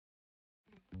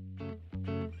Welcome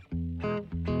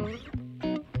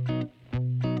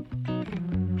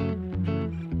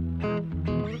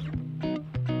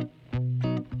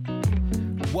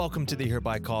to the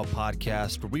Hereby Called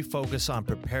podcast, where we focus on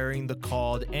preparing the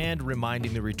called and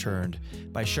reminding the returned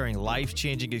by sharing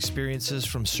life-changing experiences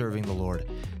from serving the Lord.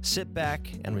 Sit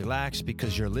back and relax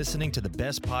because you're listening to the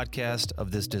best podcast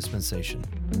of this dispensation.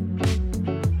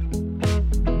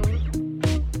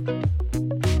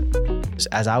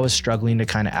 As I was struggling to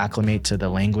kind of acclimate to the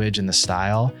language and the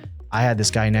style, I had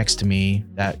this guy next to me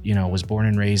that, was born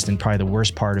and raised in probably the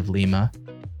worst part of Lima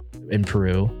in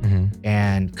Peru,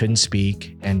 and couldn't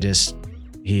speak, and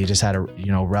he just had a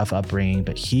rough upbringing,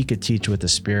 but he could teach with the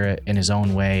Spirit in his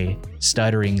own way,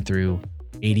 stuttering through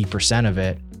 80% of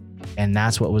it, and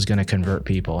that's what was going to convert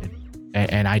people.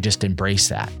 And I just embraced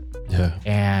that. Yeah.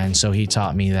 And so he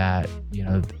taught me that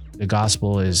the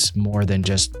gospel is more than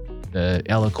just the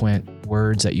eloquent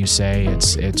words that you say.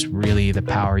 It's really the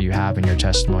power you have in your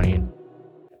testimony.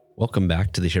 Welcome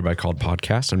back to the Hereby Called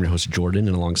podcast. I'm your host, Jordan,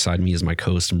 and alongside me is my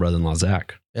co-host and brother-in-law,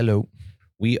 Zach. Hello.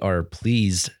 We are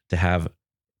pleased to have,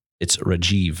 it's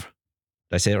Rajiv.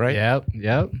 Did I say it right? Yep.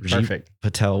 Rajiv Perfect.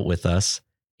 Patel with us.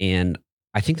 And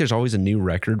I think there's always a new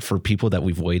record for people that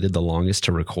we've waited the longest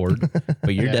to record.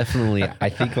 But you're definitely, I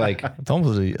think it's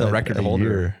almost the record holder.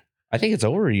 Year. I think it's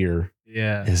over a year.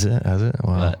 Yeah. Is it?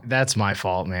 Wow. That's my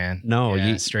fault, man.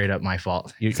 No, straight up my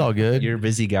fault. It's all good. You're a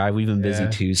busy guy. We've been busy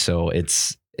too. So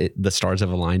the stars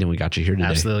have aligned and we got you here today.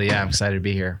 Absolutely. Yeah. I'm excited to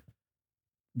be here.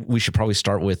 We should probably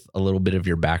start with a little bit of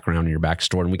your background and your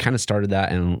backstory. And we kind of started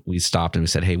that and we stopped and we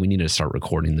said, hey, we need to start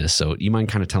recording this. So you mind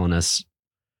kind of telling us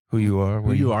who you are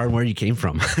and where you came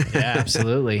from? Yeah,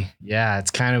 absolutely. Yeah.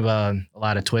 It's kind of a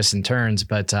lot of twists and turns,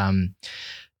 but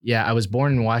I was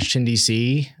born in Washington,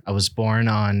 D.C. I was born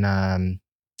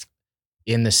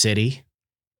in the city,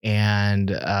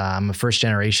 and I'm a first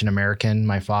generation American.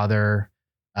 My father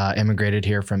immigrated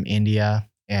here from India,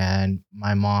 and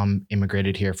my mom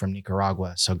immigrated here from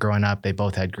Nicaragua. So growing up, they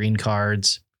both had green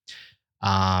cards.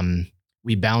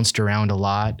 We bounced around a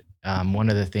lot.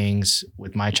 One of the things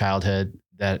with my childhood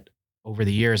that over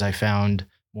the years I found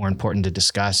more important to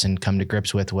discuss and come to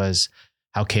grips with was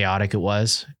how chaotic it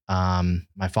was.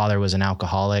 My father was an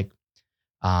alcoholic,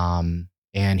 and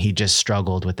he just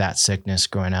struggled with that sickness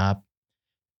growing up.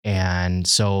 And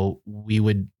so we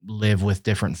would live with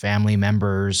different family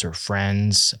members or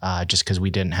friends just because we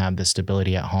didn't have the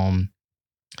stability at home.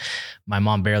 My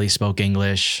mom barely spoke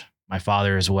English, my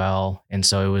father as well. And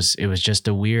so it was just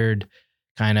a weird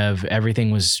kind of,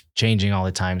 everything was changing all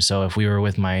the time. So if we were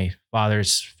with my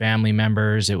father's family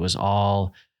members, it was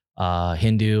all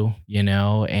Hindu,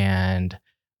 and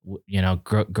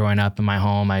growing up in my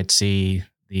home, I'd see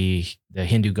the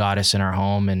Hindu goddess in our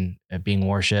home and being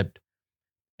worshipped.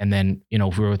 And then,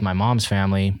 if we were with my mom's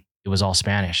family, it was all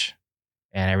Spanish,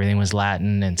 and everything was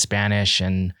Latin and Spanish.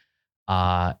 And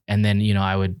then,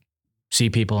 I would see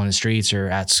people in the streets or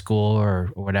at school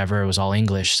or whatever. It was all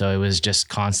English. So it was just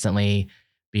constantly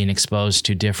being exposed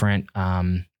to different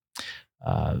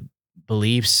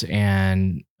beliefs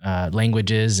and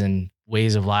languages and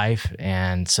ways of life.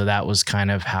 And so that was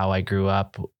kind of how I grew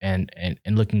up. And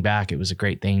looking back, it was a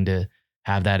great thing to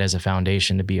have that as a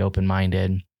foundation, to be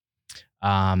open-minded.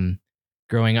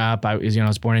 Growing up, I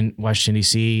was born in Washington,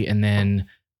 D.C., and then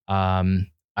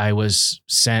I was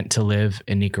sent to live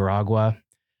in Nicaragua,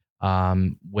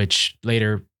 which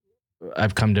later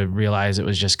I've come to realize it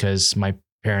was just because my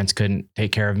parents couldn't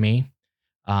take care of me.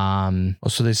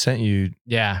 So they sent you?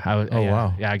 Yeah.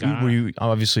 Wow. Yeah. Were you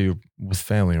obviously with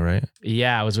family, right?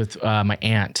 Yeah, I was with my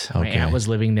aunt. Okay. My aunt was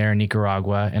living there in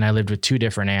Nicaragua, and I lived with two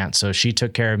different aunts. So she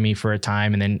took care of me for a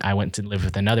time, and then I went to live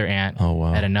with another aunt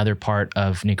at another part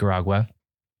of Nicaragua.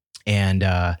 And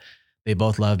they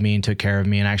both loved me and took care of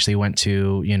me, and I actually went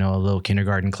to, a little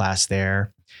kindergarten class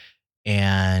there.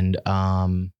 And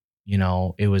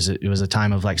it was a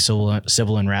time of like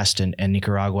civil unrest in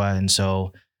Nicaragua, and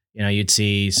so you'd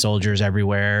see soldiers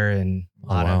everywhere and a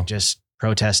lot of just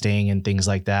protesting and things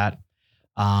like that.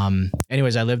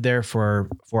 Anyways, I lived there for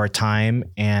a time,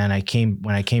 and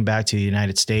when I came back to the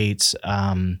United States,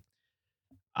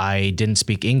 I didn't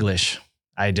speak English.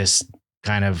 I just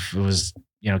kind of was,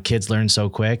 kids learn so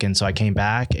quick. And so I came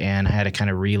back and I had to kind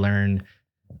of relearn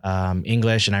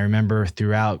English. And I remember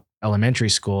throughout elementary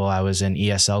school, I was in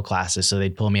ESL classes. So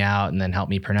they'd pull me out and then help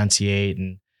me pronunciate.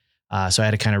 And so I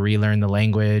had to kind of relearn the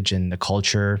language and the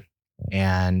culture.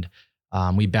 And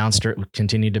we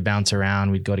continued to bounce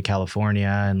around. We'd go to California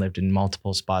and lived in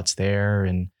multiple spots there.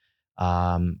 And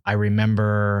I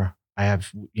remember I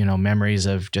have, memories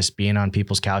of just being on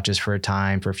people's couches for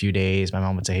a few days. My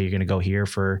mom would say, hey, you're going to go here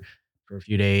for for a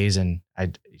few days, and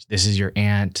this is your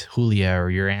aunt Julia or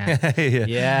your aunt.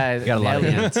 Yeah. Got a lot of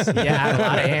aunts. Yeah, I had a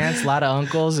lot of aunts, a lot of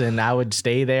uncles, and I would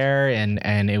stay there,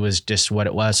 and it was just what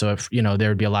it was. So if, there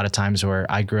would be a lot of times where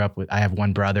I grew up I have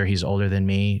one brother, he's older than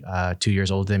me, 2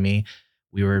 years older than me.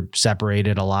 We were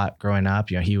separated a lot growing up.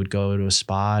 He would go to a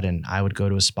spot and I would go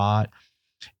to a spot.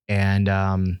 And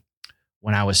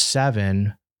when I was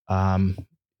 7,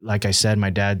 like I said,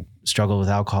 my dad struggled with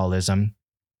alcoholism.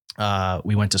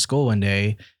 We went to school one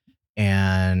day,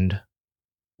 and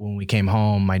when we came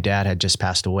home, my dad had just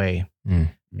passed away.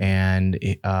 And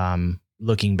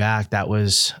looking back, that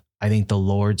was, I think, the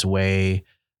Lord's way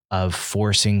of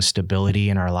forcing stability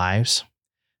in our lives,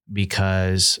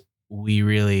 because we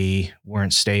really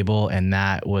weren't stable. And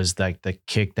that was like the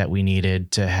kick that we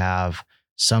needed to have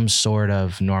some sort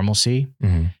of normalcy.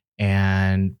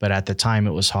 But at the time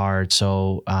it was hard.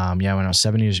 So, when I was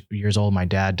 7 years old, my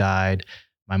dad died.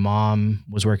 My mom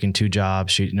was working 2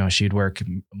 jobs. She'd work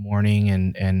morning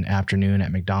and afternoon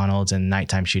at McDonald's, and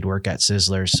nighttime she'd work at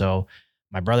Sizzler. So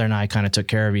my brother and I kind of took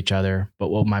care of each other. But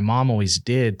what my mom always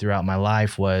did throughout my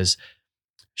life was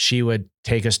she would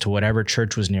take us to whatever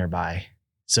church was nearby.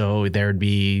 So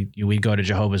we'd go to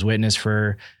Jehovah's Witness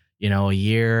for, a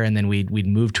year, and then we'd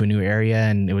move to a new area,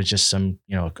 and it was just some,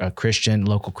 a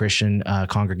local Christian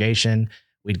congregation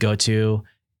we'd go to.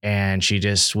 And she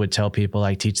just would tell people,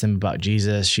 like, teach them about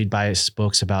Jesus. She'd buy us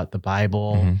books about the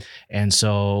Bible. And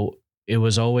so it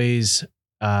was always,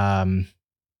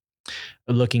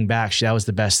 looking back, that was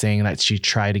the best thing that she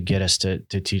tried to get us to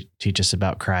teach us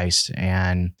about Christ.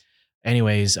 And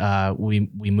anyways, we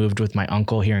moved with my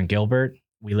uncle here in Gilbert.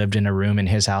 We lived in a room in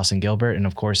his house in Gilbert. And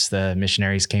of course the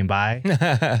missionaries came by.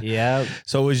 Yeah.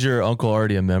 So was your uncle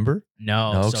already a member?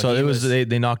 No. So it was,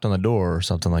 they knocked on the door or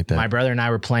something like that. My brother and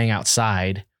I were playing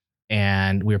outside,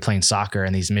 and we were playing soccer,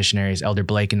 and these missionaries, Elder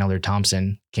Blake and Elder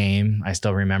Thompson, came. I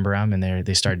still remember them. And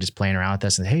they started just playing around with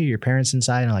us, and, hey, your parents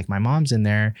inside? And I'm like, my mom's in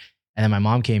there. And then my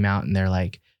mom came out, and they're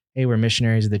like, hey, we're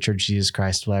missionaries of the Church of Jesus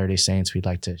Christ of Latter-day Saints. We'd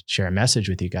like to share a message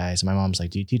with you guys. And my mom's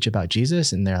like, do you teach about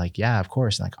Jesus? And they're like, yeah, of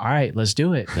course. And like, all right, let's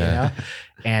do it.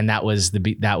 And that was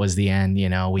the end.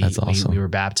 That's awesome. We were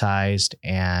baptized.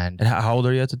 And how old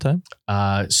are you at the time?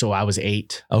 So I was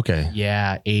 8. Okay.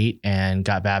 Yeah, 8, and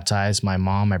got baptized. My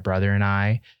mom, my brother, and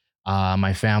I.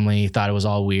 My family thought it was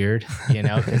all weird,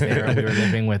 because we were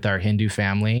living with our Hindu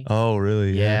family. Oh,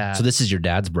 really? Yeah. So this is your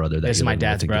dad's brother. This is my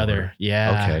dad's brother.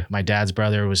 Yeah. Okay. My dad's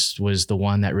brother was the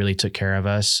one that really took care of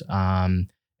us, and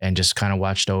just kind of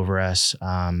watched over us,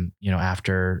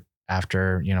 after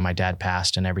my dad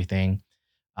passed and everything.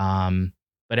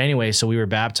 But anyway, so we were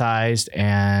baptized,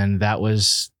 and that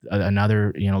was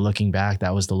another, looking back,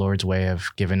 that was the Lord's way of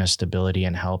giving us stability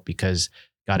and help, because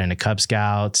got into Cub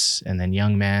Scouts and then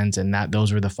Young Men's, and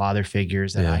those were the father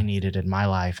figures that I needed in my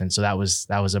life. And so that was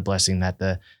a blessing that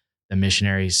the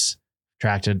missionaries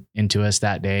tracked into us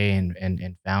that day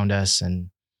and found us.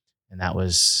 And that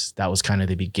was kind of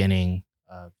the beginning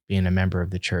of being a member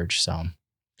of the church. So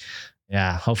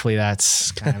yeah, hopefully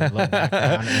that's kind of a little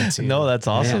background into. No, that's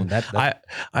awesome. I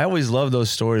always love those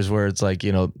stories where it's like,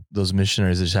 those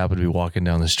missionaries that just happen to be walking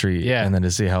down the street, and then to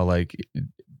see how, like,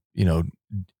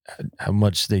 how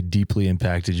much they deeply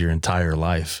impacted your entire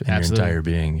life and Absolutely. your entire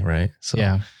being, right? So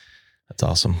that's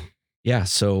awesome. Yeah.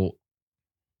 So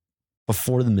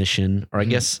before the mission, or I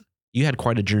guess you had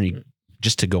quite a journey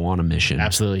just to go on a mission.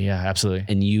 Absolutely. Yeah, absolutely.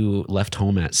 And you left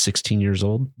home at 16 years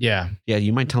old. Yeah. Yeah.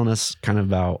 You mind telling us kind of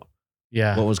about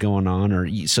what was going on? Or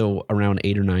so around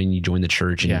 8 or 9, you joined the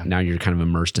church, and now you're kind of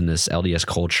immersed in this LDS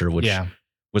culture, which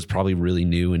was probably really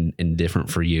new and different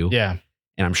for you. Yeah.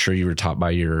 And I'm sure you were taught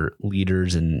by your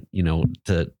leaders and,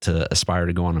 to aspire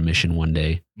to go on a mission one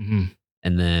day.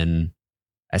 And then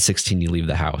at 16, you leave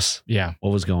the house. Yeah.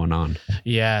 What was going on?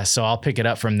 Yeah. So I'll pick it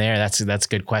up from there. That's a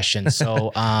good question.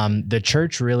 So, the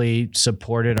church really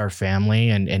supported our family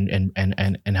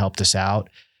and helped us out.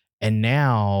 And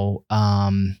now,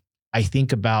 I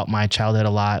think about my childhood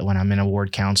a lot when I'm in a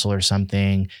ward council or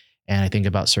something. And I think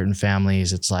about certain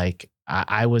families. It's like,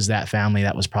 I was that family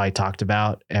that was probably talked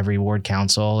about every ward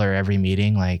council or every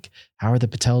meeting. Like, how are the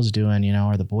Patels doing?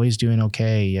 Are the boys doing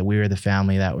okay? Yeah, we were the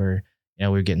family that were, we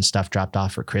were getting stuff dropped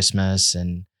off for Christmas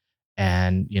and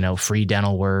free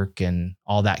dental work and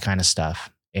all that kind of stuff.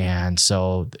 And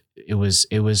so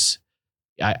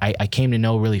I came to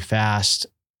know really fast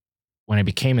when I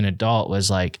became an adult was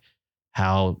like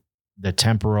how the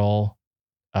temporal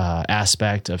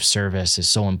aspect of service is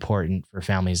so important for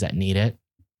families that need it,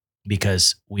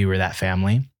 because we were that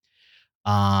family.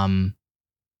 Now,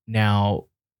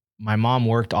 my mom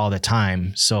worked all the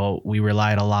time, so we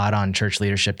relied a lot on church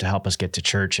leadership to help us get to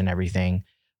church and everything.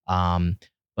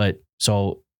 But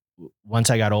so once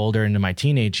I got older into my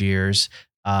teenage years,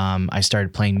 I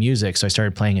started playing music. So I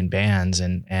started playing in bands,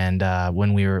 and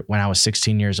when I was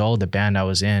 16 years old, the band I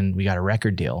was in, we got a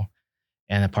record deal.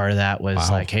 And a part of that was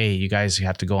like, hey, you guys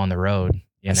have to go on the road.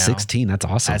 At 16, that's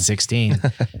awesome. At 16.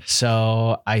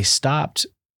 So I stopped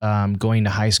going to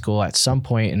high school at some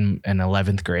point in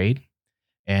 11th grade.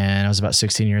 And I was about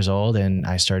 16 years old, and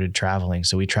I started traveling.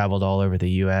 So we traveled all over the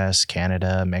US,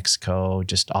 Canada, Mexico,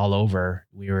 just all over.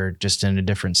 We were just in a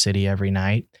different city every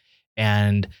night.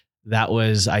 And that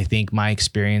was, I think, my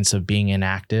experience of being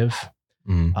inactive.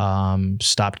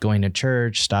 Stopped going to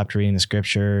church, stopped reading the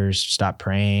scriptures, stopped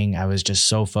praying. I was just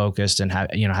so focused and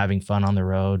having fun on the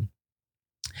road.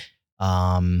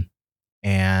 And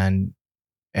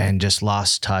just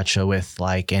lost touch with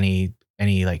like any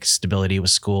like stability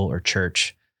with school or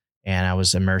church. And I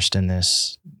was immersed in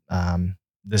this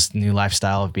new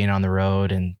lifestyle of being on the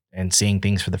road and seeing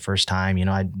things for the first time.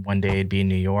 One day I'd be in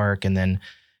New York, and then,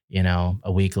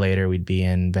 a week later we'd be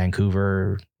in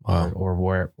Vancouver. Wow.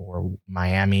 or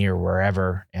Miami or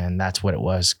wherever. And that's what it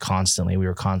was constantly. We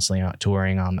were constantly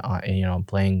touring on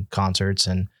playing concerts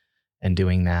and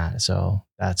doing that. So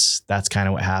that's kind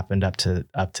of what happened up to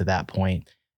that point.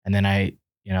 And then I,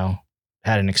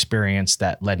 had an experience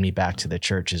that led me back to the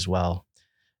church as well.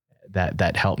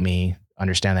 That helped me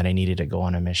understand that I needed to go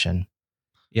on a mission.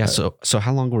 Yeah. So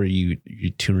how long were you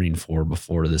touring for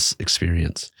before this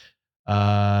experience?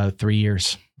 3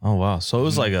 years. Oh, wow. So it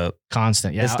was like a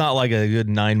constant. Yeah. It's not like a good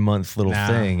 9-month little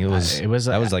thing. That was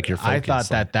like your focus.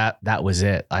 I thought that was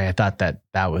it. I thought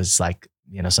that was like,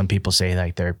 some people say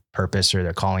like their purpose or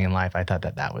their calling in life. I thought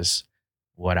that was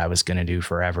what I was going to do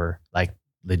forever. Like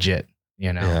legit,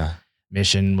 Yeah.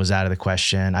 Mission was out of the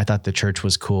question. I thought the church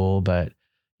was cool, but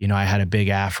I had a big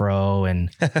afro and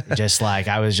just like,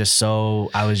 I was just so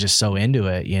into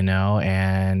it,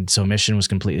 and so mission was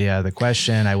completely out of the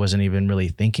question. I wasn't even really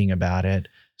thinking about it.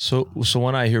 So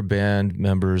when I hear band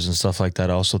members and stuff like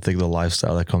that, I also think the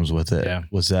lifestyle that comes with it. Yeah.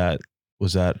 Was that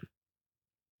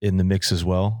in the mix as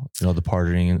well? The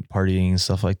partying and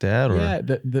stuff like that? Or? Yeah.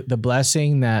 The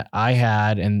blessing that I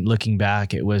had, and looking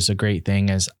back, it was a great thing,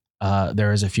 is there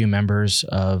was a few members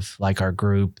of like our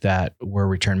group that were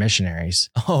return missionaries.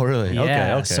 Oh, really?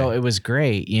 Yeah. Okay. So it was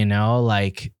great,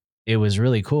 like it was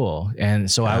really cool.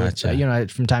 And so gotcha. I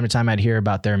would, from time to time I'd hear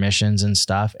about their missions and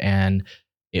stuff. And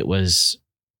it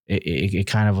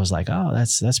kind of was like, oh,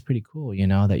 that's pretty cool,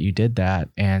 that you did that.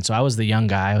 And so I was the young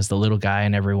guy, I was the little guy,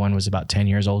 and everyone was about 10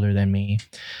 years older than me.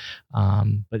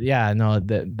 But yeah, no,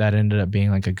 that ended up being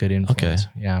like a good influence.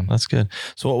 Okay. Yeah. That's good.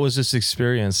 So what was this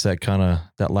experience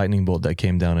that lightning bolt that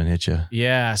came down and hit you?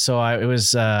 Yeah. So it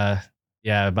was,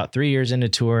 about 3 years into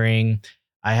touring.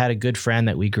 I had a good friend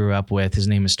that we grew up with. His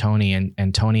name is Tony,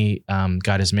 and Tony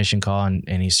got his mission call,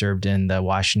 and he served in the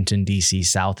Washington, D.C.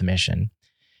 South Mission.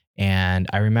 And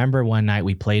I remember one night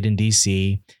we played in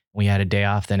DC. We had a day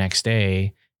off the next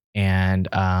day. And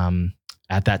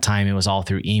at that time, it was all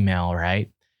through email, right?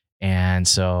 And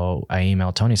so I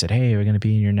emailed Tony, said, hey, we're going to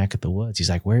be in your neck of the woods. He's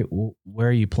like, where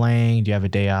are you playing? Do you have a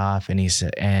day off?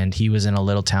 And he was in a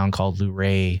little town called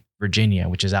Luray, Virginia,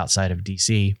 which is outside of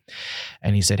DC.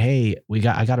 And he said, hey,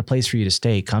 I got a place for you to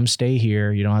stay. Come stay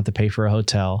here. You don't have to pay for a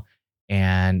hotel.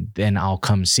 And then I'll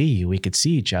come see you. We could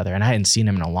see each other. And I hadn't seen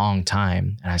him in a long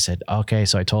time. And I said, okay.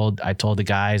 So I told the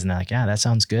guys, and they're like, yeah, that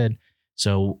sounds good.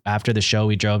 So after the show,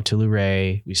 we drove to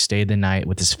Luray. We stayed the night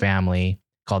with his family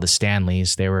called the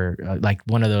Stanleys. They were like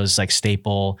one of those like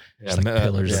staple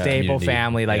pillars, staple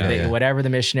family, like whatever the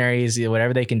missionaries,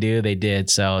 whatever they can do, they did.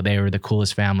 So they were the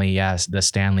coolest family. Yes. The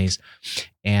Stanleys.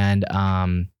 And,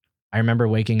 I remember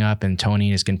waking up and Tony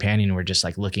and his companion were just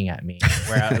like looking at me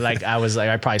where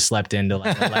I probably slept into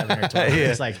like 11 or 12. Yeah.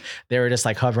 It's like, they were just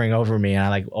like hovering over me, and I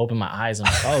like opened my eyes. I'm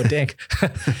like, oh, dink.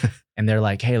 And they're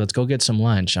like, hey, let's go get some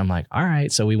lunch. I'm like, all right.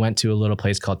 So we went to a little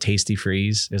place called Tasty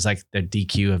Freeze. It was like the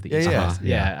DQ of the East Coast.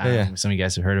 Yeah. Some of you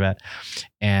guys have heard of it.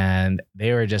 And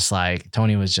they were just like,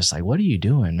 Tony was just like, what are you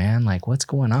doing, man? Like, what's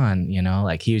going on?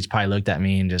 Like he probably looked at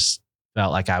me and just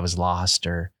felt like I was lost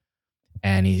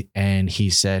and he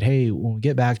said, hey, when we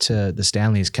get back to the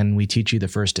Stanleys, can we teach you the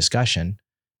first discussion?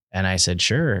 And I said,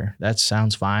 sure, that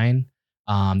sounds fine.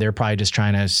 They're probably just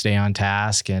trying to stay on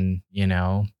task and,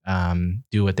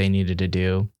 do what they needed to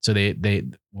do. So they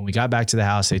when we got back to the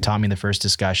house, they taught me the first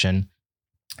discussion.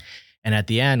 And at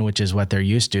the end, which is what they're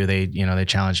used to, they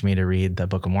challenged me to read the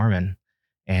Book of Mormon.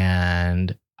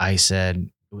 And I said,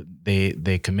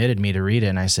 they committed me to read it,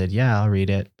 and I said, yeah, I'll read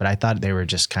it. But I thought they were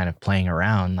just kind of playing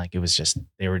around. Like it was just,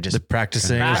 they were just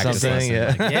practicing or something.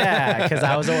 Yeah. Like, yeah. Cause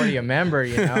I was already a member,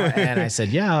 and I said,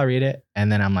 yeah, I'll read it.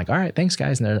 And then I'm like, all right, thanks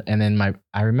guys. And then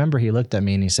I remember he looked at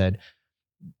me and he said,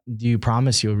 do you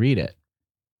promise you'll read it?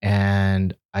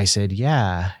 And I said,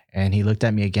 yeah. And he looked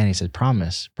at me again. He said,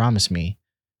 promise me.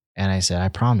 And I said, I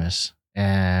promise.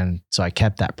 And so I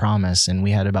kept that promise, and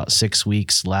we had about 6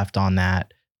 weeks left on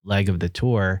that leg of the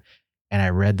tour. And I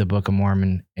read the Book of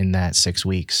Mormon in that 6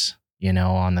 weeks,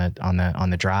 on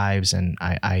the drives. And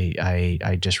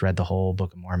I just read the whole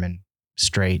Book of Mormon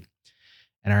straight.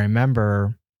 And I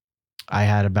remember I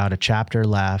had about a chapter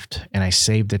left, and I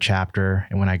saved the chapter.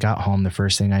 And when I got home, the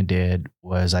first thing I did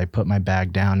was I put my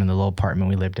bag down in the little apartment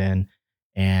we lived in,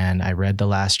 and I read the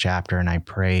last chapter and I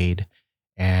prayed,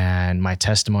 and my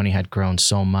testimony had grown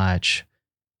so much.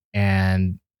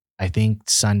 And I think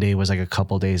Sunday was like a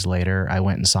couple days later, I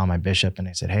went and saw my bishop, and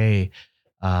I said, hey,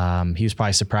 he was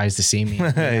probably surprised to see me.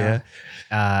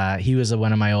 Yeah. He was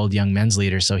one of my old young men's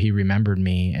leaders. So he remembered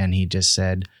me, and I just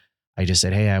said,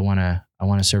 hey, I want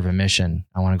to serve a mission.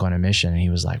 I want to go on a mission. And he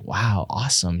was like, wow,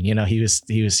 awesome. He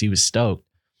was stoked.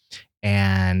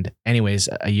 And anyways,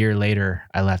 a year later,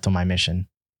 I left on my mission.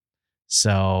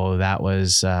 So that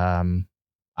was,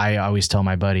 I always tell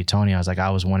my buddy, Tony, I was like,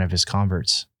 I was one of his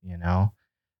converts, and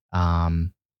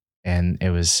it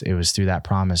was through that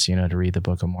promise, to read the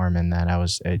Book of Mormon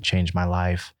that it changed my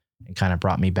life and kind of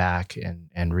brought me back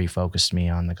and refocused me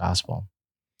on the gospel.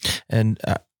 And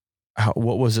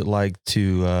what was it like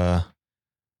to,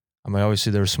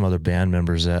 obviously there were some other band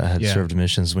members that had served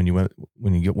missions. When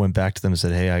you went back to them and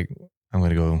said, hey, I'm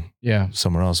going to go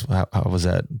somewhere else. How was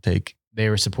that take? They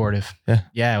were supportive. Yeah.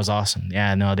 Yeah. It was awesome.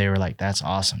 Yeah. No, they were like, that's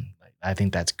awesome. Like, I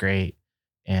think that's great.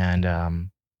 And,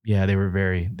 they were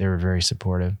very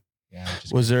supportive. Yeah.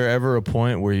 Was there ever a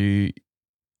point where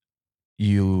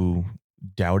you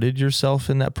doubted yourself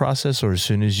in that process, or as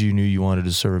soon as you knew you wanted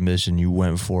to serve a mission, you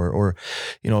went for it? Or,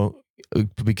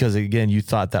 because again, you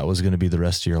thought that was going to be the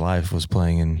rest of your life, was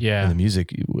playing in the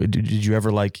music. Did you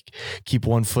ever keep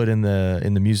one foot in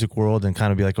the music world and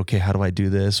kind of be like, okay, how do I do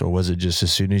this? Or was it just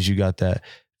as soon as you got that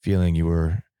feeling, you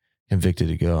were convicted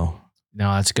to go?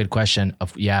 No, that's a good question.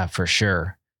 Yeah, for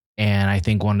sure. And I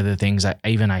think one of the things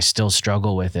I still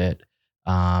struggle with it,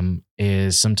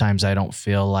 is sometimes I don't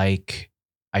feel like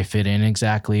I fit in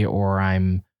exactly, or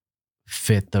I'm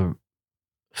fit the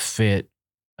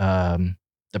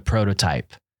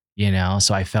prototype,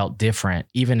 so I felt different.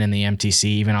 Even in the MTC,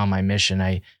 even on my mission,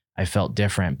 I felt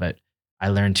different, but I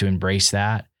learned to embrace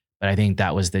that. But I think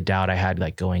that was the doubt I had,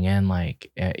 going in,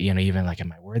 even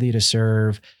am I worthy to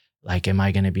serve? Am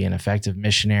I going to be an effective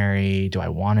missionary? Do I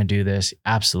want to do this?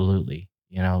 Absolutely.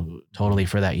 Totally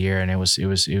for that year. And it was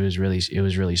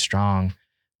really strong,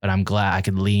 but I'm glad I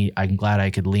could lean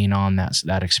on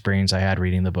that experience I had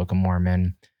reading the Book of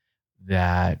Mormon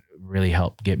that really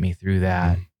helped get me through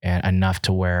that, and enough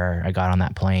to where I got on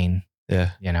that plane.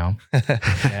 Yeah.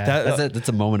 That's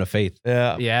a moment of faith.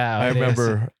 Yeah. Yeah. I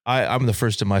remember I'm the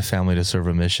first in my family to serve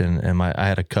a mission, and I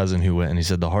had a cousin who went, and he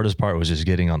said the hardest part was just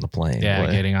getting on the plane. Yeah.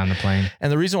 Getting on the plane.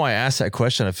 And the reason why I asked that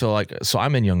question, I feel like, so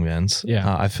I'm in Young Men's.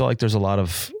 Yeah. I feel like there's a lot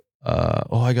of,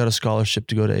 I got a scholarship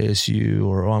to go to ASU,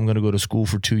 or, I'm going to go to school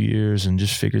for 2 years and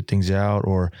just figure things out,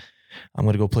 or I'm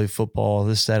going to go play football,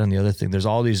 this, that, and the other thing. There's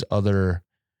all these other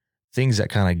things that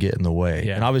kind of get in the way.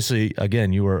 Yeah. And obviously,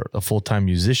 again, you were a full-time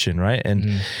musician, right?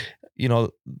 And,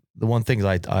 the one thing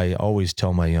I always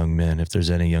tell my young men, if there's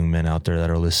any young men out there that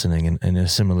are listening and in a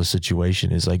similar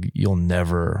situation, is you'll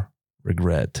never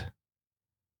regret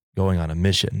going on a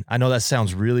mission. I know that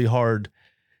sounds really hard,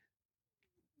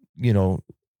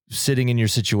 sitting in your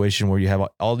situation where you have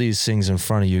all these things in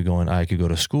front of you going, I could go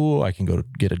to school, I can go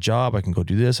get a job, I can go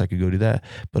do this, I could go do that.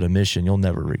 But a mission, you'll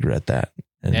never regret that.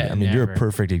 And never. You're a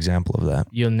perfect example of that.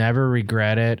 You'll never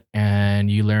regret it. And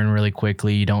you learn really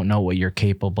quickly. You don't know what you're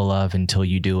capable of until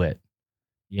you do it,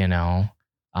 and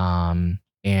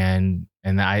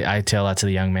I tell that to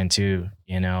the young men too,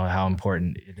 how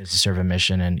important it is to serve a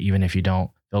mission. And even if you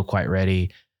don't feel quite ready,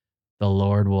 the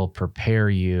Lord will prepare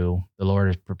you. The Lord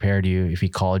has prepared you if he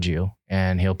called you,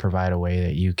 and he'll provide a way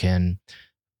that you can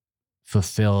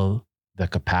fulfill the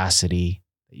capacity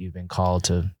that you've been called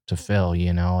to fill,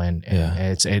 and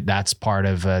that's part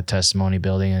of testimony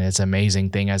building. And it's an amazing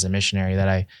thing as a missionary that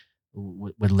I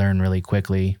would learn really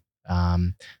quickly,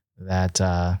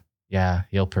 that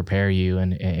he'll prepare you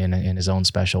in his own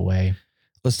special way.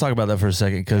 Let's talk about that for a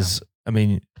second. Because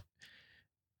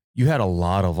you had a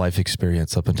lot of life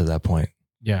experience up until that point.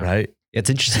 Yeah. Right. It's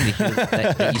interesting to hear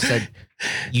that you said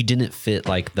you didn't fit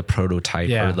like the prototype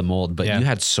or the mold, but you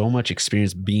had so much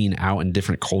experience being out in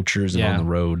different cultures and on the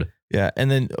road. Yeah.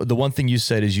 And then the one thing you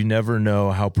said is you never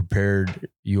know how prepared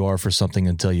you are for something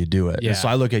until you do it. Yeah. And so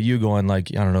I look at you going like,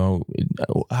 I don't know,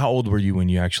 how old were you when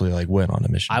you actually like went on a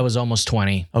mission? I was almost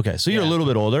 20. Okay. So you're a little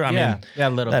bit older. I mean, a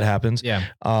little that bit. happens. Yeah.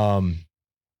 I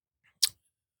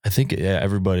think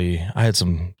everybody, I had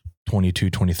some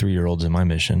 22, 23-year-olds in my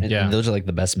mission. And those are like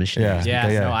the best missionaries.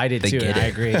 Yeah. No, I did too. I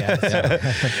agree.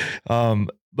 Yeah.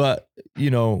 But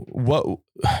you know what?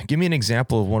 Give me an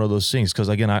example of one of those things, because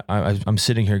again, I'm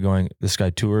sitting here going, this guy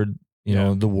toured, you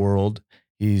know, the world.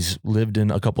 He's lived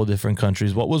in a couple of different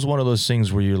countries. What was one of those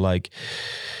things where you're like,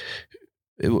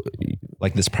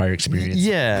 like this prior experience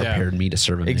prepared me to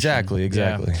serve a mission? Exactly.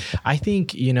 Yeah. I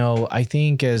think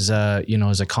as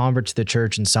a convert to the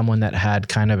church and someone that had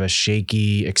kind of a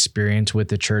shaky experience with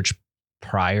the church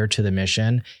prior to the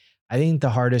mission, I think the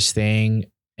hardest thing,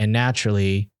 and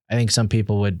naturally, I think some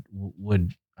people would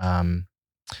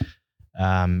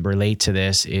relate to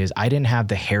this, is I didn't have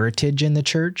the heritage in the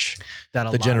church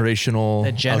that the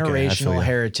generational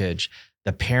heritage.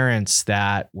 The parents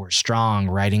that were strong,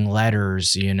 writing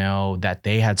letters, that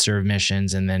they had served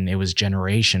missions, and then it was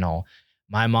generational.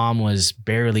 My mom was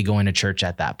barely going to church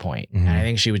at that point. Mm-hmm. And I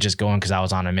think she was just going because I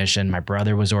was on a mission. My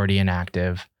brother was already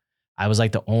inactive. I was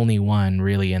like the only one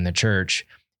really in the church.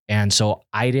 And so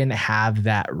I didn't have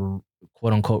that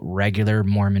quote unquote regular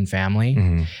Mormon family.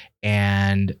 Mm-hmm.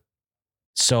 And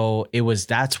so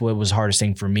that's what was hardest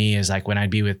thing for me, is like when I'd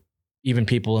be with even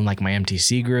people in like my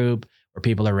MTC group or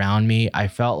people around me, I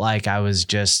felt like I was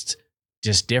just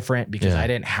different because I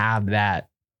didn't have that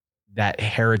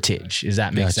heritage. Does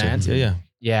that make sense? Yeah.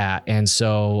 Yeah. And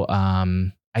so,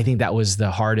 I think that was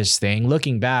the hardest thing.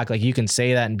 Looking back, like you can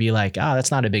say that and be like, oh,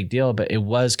 that's not a big deal, but it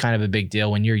was kind of a big deal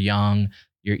when you're young,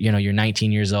 you're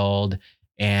 19 years old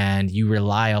and you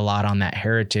rely a lot on that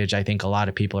heritage. I think a lot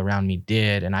of people around me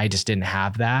did, and I just didn't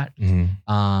have that.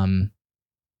 Mm-hmm.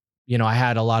 I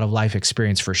had a lot of life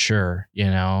experience for sure,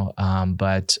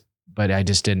 but I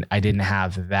didn't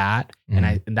have that.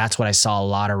 Mm-hmm. And that's what I saw a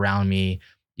lot around me,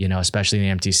 especially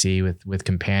in the MTC with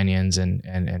companions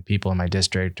and people in my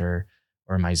district or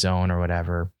my zone or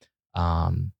whatever.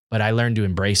 But I learned to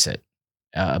embrace it.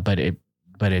 But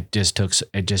it just took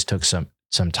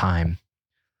some time.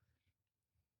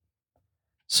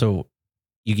 So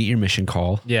you get your mission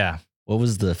call. Yeah. What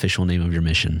was the official name of your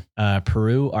mission?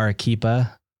 Peru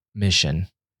Arequipa Mission.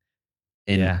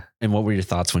 And what were your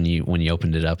thoughts when you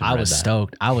opened it up? I was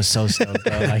stoked. I was so stoked,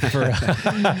 bro. Like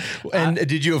and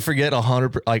did you forget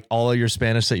 100 like all of your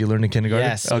Spanish that you learned in kindergarten?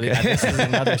 Yes. So this is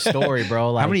another story,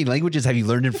 bro. Like, how many languages have you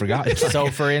learned and forgotten? So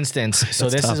for instance,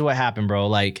 this is what happened, bro.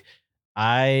 Like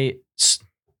I,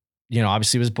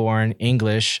 obviously was born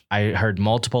English. I heard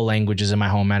multiple languages in my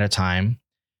home at a time.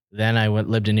 Then I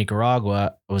lived in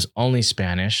Nicaragua. It was only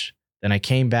Spanish. Then I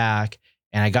came back.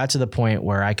 And I got to the point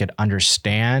where I could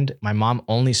understand. My mom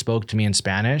only spoke to me in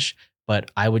Spanish, but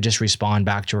I would just respond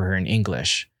back to her in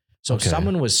English. So if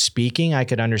someone was speaking, I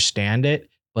could understand it,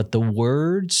 but the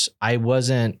words, I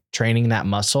wasn't training that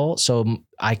muscle. So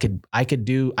I could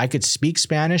speak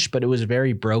Spanish, but it was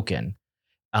very broken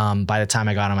by the time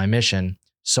I got on my mission.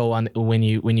 So when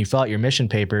you fill out your mission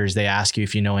papers, they ask you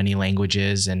if you know any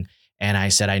languages, and I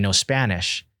said I know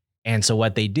Spanish. And so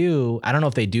what they do, I don't know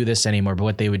if they do this anymore, but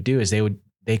what they would do is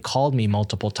they called me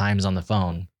multiple times on the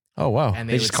phone. Oh, wow. And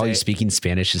they just call you speaking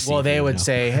Spanish. They would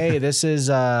say, hey, this is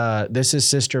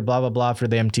sister blah, blah, blah for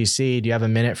the MTC. Do you have a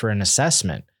minute for an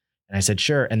assessment? And I said,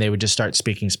 sure. And they would just start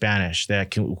speaking Spanish.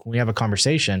 Can we have a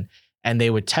conversation? And they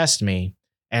would test me.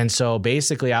 And so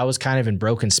basically I was kind of in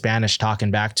broken Spanish talking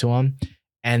back to them.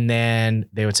 And then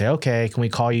they would say, okay, can we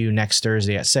call you next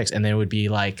Thursday at 6? And they would be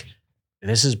like,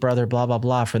 this is brother blah, blah,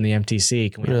 blah from the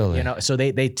MTC. Can we, really? So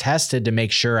they tested to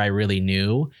make sure I really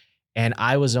knew. And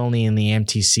I was only in the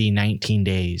MTC 19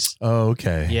 days. Oh,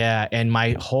 okay. Yeah. And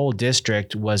my whole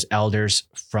district was elders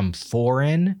from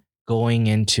foreign going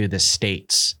into the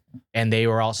States. And they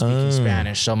were all speaking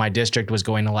Spanish. So my district was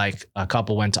going to like, a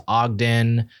couple went to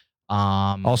Ogden.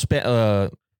 All from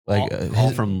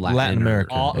Latin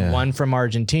America. One from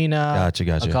Argentina.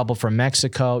 Gotcha. A couple from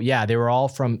Mexico. Yeah, they were all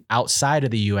from outside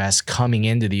of the U.S. coming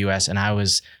into the U.S. And I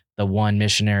was the one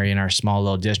missionary in our small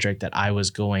little district that I was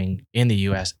going in the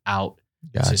U.S. out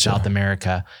to South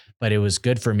America. But it was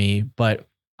good for me. But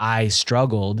I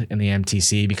struggled in the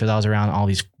MTC because I was around all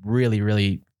these really,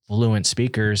 really fluent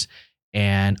speakers,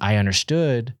 and I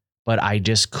understood, but I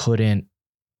just couldn't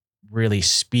really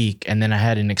speak. And then I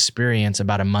had an experience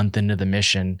about a month into the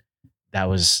mission I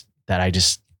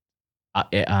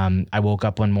woke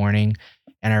up one morning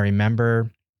And I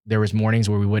remember there was mornings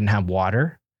where we wouldn't have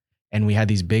water, and we had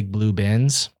these big blue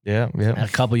bins. Yeah. And a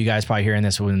couple of you guys probably hearing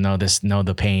this will know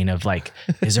the pain of like,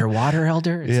 is there water,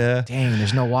 Elder? It's like, dang,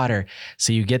 there's no water.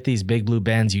 So you get these big blue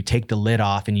bins, you take the lid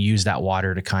off and you use that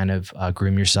water to kind of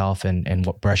groom yourself and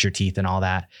brush your teeth and all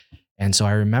that. And so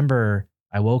I remember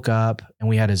I woke up and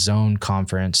we had a zone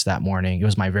conference that morning. It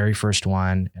was my very first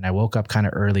one. And I woke up kind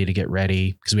of early to get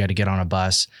ready because we had to get on a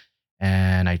bus,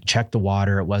 and I checked the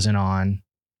water. It wasn't on.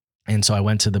 And so I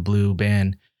went to the blue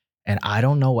bin. And I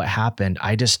don't know what happened.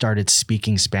 I just started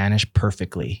speaking Spanish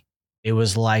perfectly. It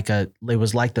was like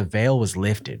the veil was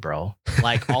lifted, bro.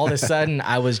 Like all of a sudden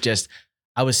I was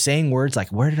saying words like,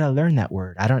 where did I learn that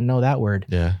word? I don't know that word.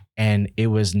 Yeah. And it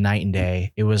was night and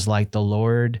day. It was like the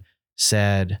Lord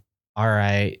said, all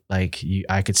right, like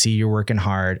I could see you're working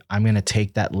hard. I'm going to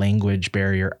take that language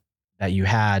barrier that you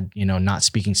had, not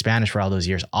speaking Spanish for all those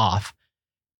years off.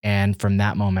 And from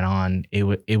that moment on, it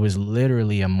was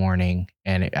literally a morning,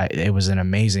 and it was an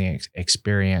amazing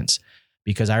experience,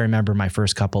 because I remember my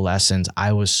first couple lessons,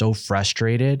 I was so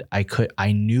frustrated.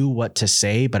 I knew what to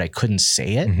say, but I couldn't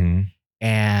say it. Mm-hmm.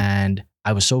 And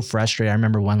I was so frustrated. I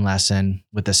remember one lesson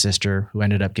with a sister who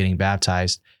ended up getting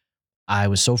baptized. I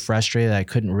was so frustrated that I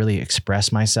couldn't really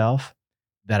express myself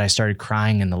that I started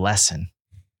crying in the lesson.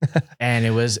 And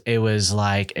it was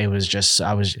just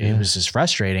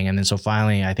frustrating. And then so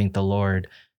finally, I think the Lord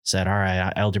said, all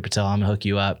right, Elder Patel, I'm gonna hook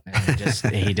you up.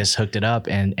 And he just hooked it up,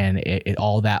 and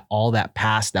all that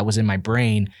past that was in my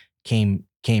brain came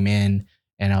in,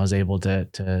 and I was able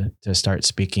to start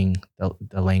speaking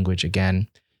the language again.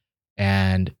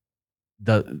 And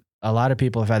a lot of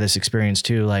people have had this experience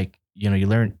too. Like, you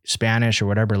learn Spanish or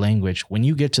whatever language. When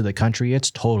you get to the country, it's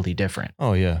totally different.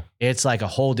 Oh yeah. It's like a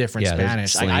whole different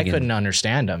Spanish. I couldn't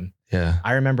understand them. Yeah.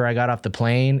 I remember I got off the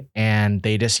plane and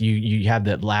they just, you have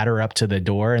the ladder up to the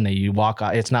door and then you walk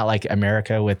out. It's not like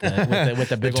America with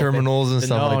the big terminals and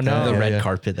stuff like that. The red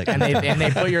carpet. And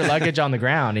they put your luggage on the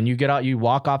ground and you get out, you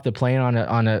walk off the plane on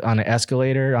an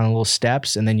escalator on little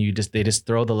steps. And then they just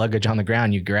throw the luggage on the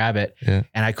ground, you grab it. Yeah.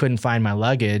 And I couldn't find my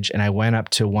luggage. And I went up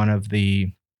to one of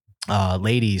the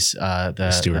ladies,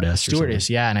 the stewardess.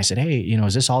 Yeah. And I said, hey,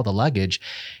 is this all the luggage?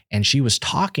 And she was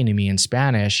talking to me in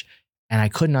Spanish and I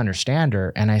couldn't understand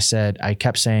her. And I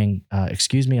kept saying,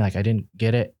 excuse me, like I didn't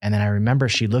get it. And then I remember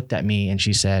she looked at me and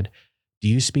she said, do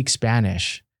you speak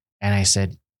Spanish? And I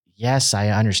said, yes, I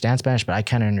understand Spanish, but I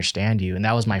can't understand you. And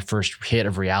that was my first hit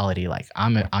of reality. Like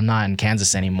I'm not in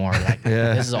Kansas anymore. Like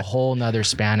this is a whole nother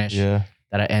Spanish. Yeah.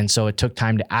 And so it took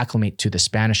time to acclimate to the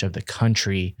Spanish of the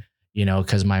country,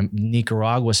 because my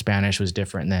Nicaragua Spanish was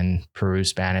different than Peru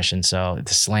Spanish. And so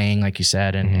the slang, like you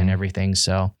said, and everything.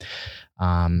 So,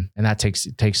 and that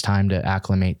takes time to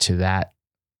acclimate to that,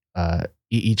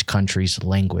 each country's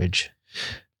language.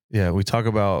 Yeah. We talk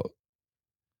about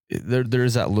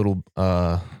there's that little,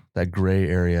 that gray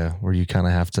area where you kind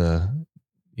of have to,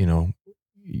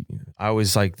 I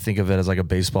always think of it as like a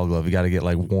baseball glove. You got to get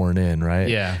worn in, right?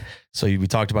 Yeah. So we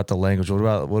talked about the language.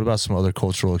 What about some other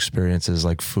cultural experiences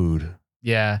like food?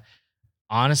 Yeah.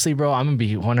 Honestly, bro, I'm gonna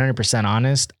be 100%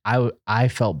 honest. I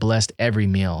felt blessed every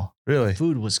meal. Really?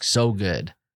 Food was so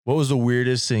good. What was the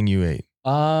weirdest thing you ate?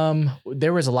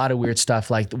 There was a lot of weird stuff.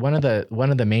 Like one of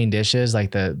the main dishes,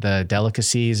 like the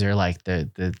delicacies, or like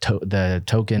the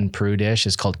token Peru dish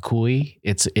is called cuy.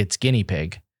 It's guinea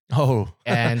pig. Oh.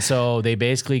 And so they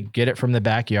basically get it from the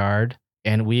backyard,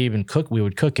 and we would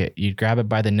cook it. You'd grab it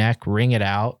by the neck, wring it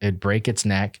out, it'd break its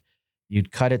neck.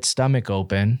 You'd cut its stomach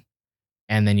open,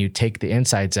 and then you'd take the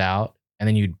insides out, and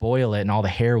then you'd boil it, and all the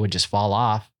hair would just fall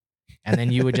off. And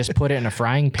then you would just put it in a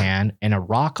frying pan and a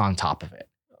rock on top of it.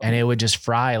 And it would just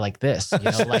fry like this,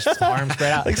 like arms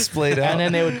spread out. Like splayed out. And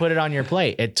then they would put it on your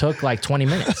plate. It took like 20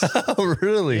 minutes. Oh,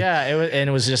 really? Yeah. It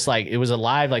was just like, it was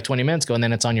alive like 20 minutes ago, and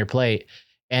then it's on your plate.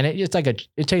 And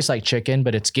it tastes like chicken,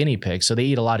 but it's guinea pig. So they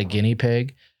eat a lot of guinea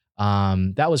pig.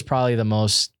 That was probably the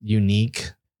most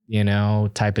unique,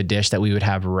 type of dish that we would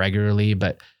have regularly,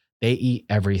 but they eat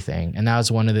everything. And that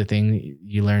was one of the things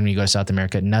you learn when you go to South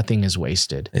America. Nothing is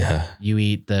wasted. Yeah. You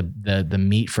eat the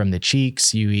meat from the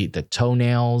cheeks, you eat the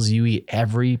toenails, you eat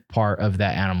every part of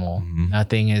that animal. Mm-hmm.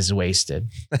 Nothing is wasted.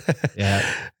 Yeah.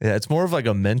 Yeah. It's more of like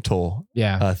a mental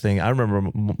thing. I remember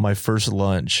my first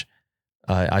lunch,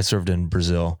 I served in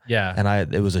Brazil. Yeah.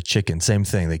 And it was a chicken, same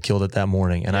thing. They killed it that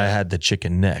morning, and I had the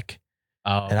chicken neck.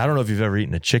 Oh. And I don't know if you've ever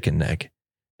eaten a chicken neck.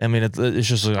 I mean, it's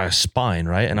just like a spine,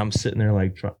 right? And I'm sitting there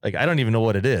like I don't even know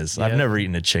what it is. I've never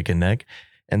eaten a chicken neck,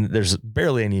 and there's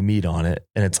barely any meat on it.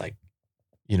 And it's like,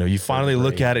 you finally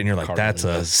look at it and you're like, that's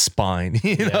a spine,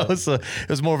 So it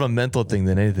was more of a mental thing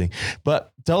than anything.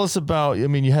 But tell us about,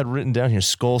 you had written down here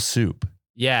skull soup.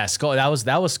 Yeah, skull. That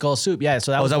was skull soup. Yeah,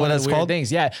 so that was that one what of that's the weird called?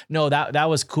 things. Yeah, no, that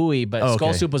was cuy, but skull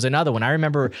okay. soup was another one. I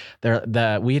remember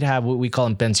we'd have what we call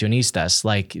them pensionistas.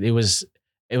 Like it was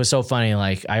so funny.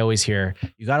 Like I always hear,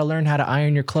 you got to learn how to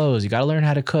iron your clothes. You got to learn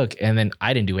how to cook. And then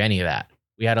I didn't do any of that.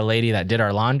 We had a lady that did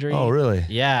our laundry. Oh, really?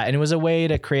 Yeah, and it was a way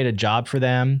to create a job for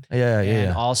them. Yeah, yeah.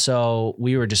 And also,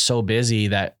 we were just so busy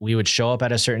that we would show up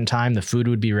at a certain time. The food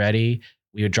would be ready.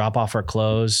 We would drop off our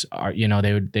clothes.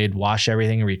 They'd wash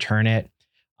everything and return it.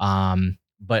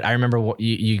 But I remember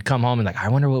you come home and like, I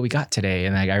wonder what we got today.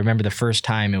 And like, I remember the first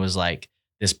time it was like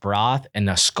this broth and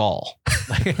a skull.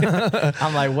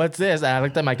 I'm like, what's this? And I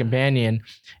looked at my companion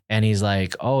and he's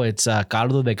like, oh, it's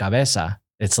caldo de cabeza.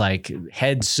 It's like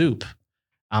head soup.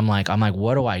 I'm like,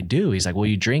 what do I do? He's like, well,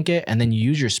 you drink it and then you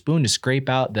use your spoon to scrape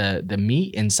out the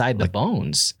meat inside the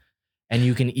bones. And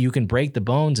you can break the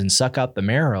bones and suck out the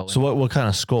marrow. So what kind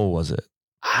of skull was it?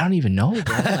 I don't even know,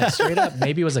 bro. Like straight up,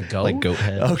 maybe it was a goat. Like goat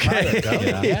head. Okay. Goat.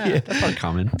 Yeah. That's not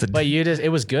common. But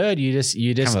it was good. You just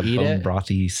kind of eat it.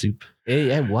 Brothy soup.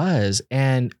 It was.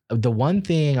 And the one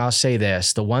thing I'll say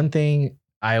this, the one thing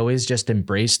I always just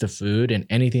embraced the food and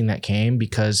anything that came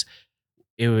because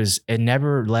it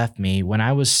never left me. When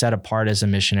I was set apart as a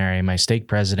missionary, my stake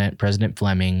president, President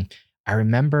Fleming, I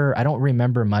don't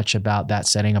remember much about that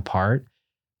setting apart.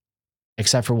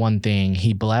 Except for one thing,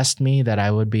 he blessed me that I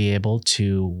would be able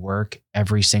to work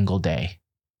every single day.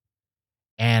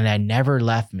 And that never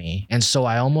left me. And so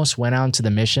I almost went out into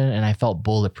the mission and I felt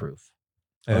bulletproof.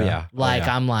 Oh yeah.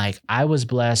 I'm like, I was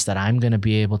blessed that I'm going to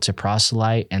be able to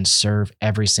proselyte and serve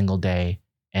every single day.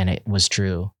 And it was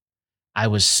true. I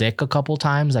was sick a couple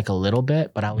times, like a little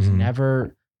bit, but I was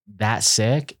never that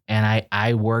sick. And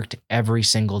I worked every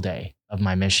single day of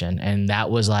my mission. And that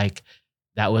was like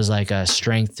a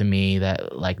strength to me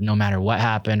that like, no matter what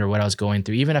happened or what I was going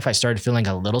through, even if I started feeling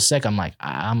a little sick, I'm like,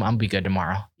 I'll be good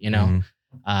tomorrow, you know?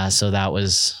 So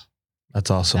that's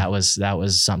awesome. That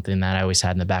was something that I always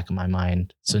had in the back of my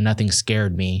mind. So nothing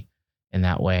scared me in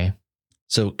that way.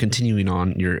 So continuing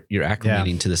on, you're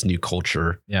acclimating to this new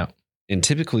culture. Yeah. And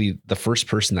typically the first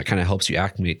person that kind of helps you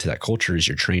acclimate to that culture is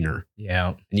your trainer.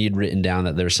 Yeah. And you'd written down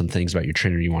that there's some things about your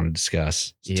trainer you want to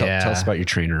discuss. So tell us about your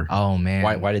trainer. Oh man.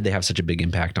 Why did they have such a big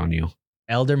impact on you?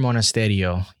 Elder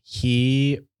Monasterio.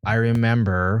 I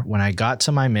remember when I got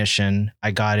to my mission,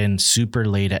 I got in super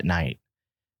late at night.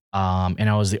 And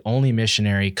I was the only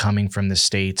missionary coming from the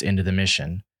States into the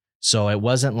mission. So it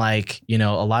wasn't like, a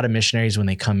lot of missionaries, when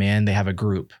they come in, they have a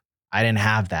group. I didn't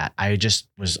have that. I just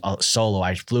was solo.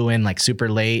 I flew in like super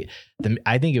late.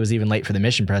 I think it was even late for the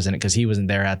mission president because he wasn't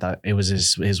there it was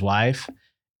his wife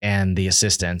and the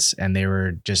assistants, and they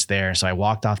were just there. So I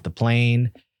walked off the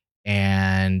plane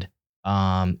and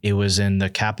it was in the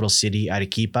capital city,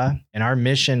 Arequipa. And our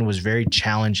mission was very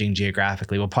challenging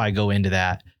geographically. We'll probably go into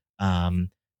that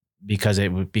because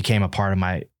it became a part of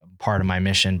my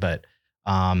mission. But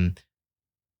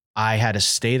I had to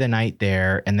stay the night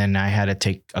there, and then I had to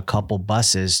take a couple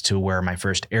buses to where my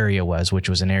first area was, which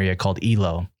was an area called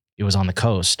Ilo. It was on the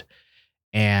coast.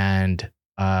 And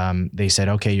they said,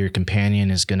 okay, your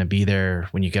companion is going to be there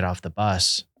when you get off the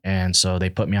bus. And so they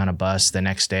put me on a bus the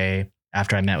next day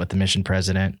after I met with the mission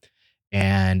president.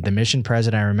 And the mission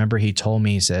president, I remember he told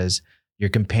me, he says, your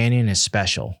companion is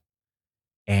special.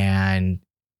 And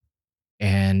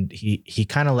he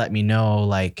kind of let me know,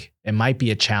 like, it might be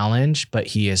a challenge, but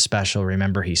he is special.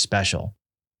 Remember, he's special.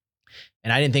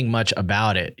 And I didn't think much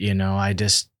about it. I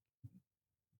just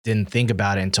didn't think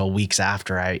about it until weeks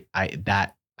after I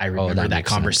remember that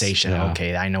conversation. Yeah.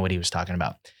 Okay. I know what he was talking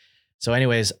about. So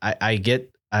anyways,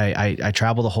 I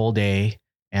travel the whole day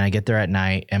and I get there at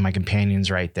night and my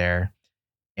companion's right there.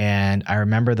 And I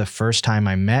remember the first time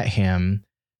I met him,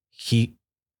 he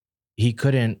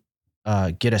couldn't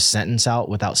get a sentence out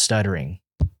without stuttering.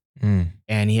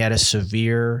 And he had a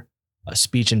severe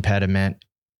speech impediment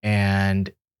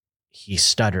and he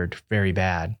stuttered very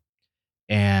bad.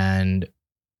 And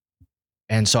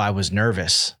so I was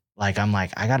nervous. I'm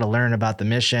like, I got to learn about the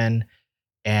mission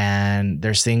and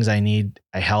there's things I need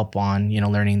help on,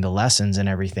 learning the lessons and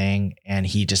everything. And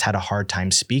he just had a hard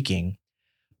time speaking.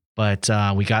 But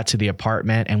we got to the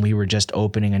apartment and we were just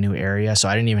opening a new area. So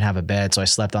I didn't even have a bed. So I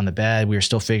slept on the bed. We were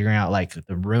still figuring out like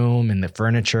the room and the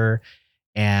furniture.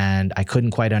 And I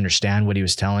couldn't quite understand what he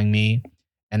was telling me.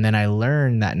 And then I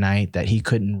learned that night that he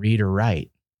couldn't read or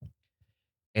write.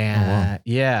 And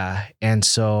yeah. And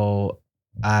so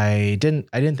I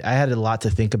had a lot to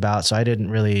think about. So I didn't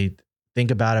really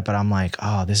think about it, but I'm like,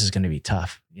 oh, this is going to be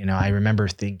tough. I remember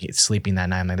sleeping that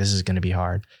night. I'm like, this is going to be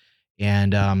hard.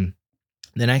 And,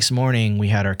 the next morning we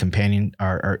had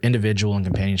our individual and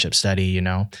companionship study,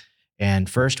 And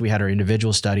first we had our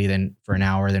individual study, then for an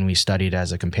hour, then we studied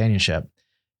as a companionship.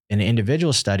 In an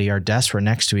individual study, our desks were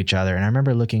next to each other. And I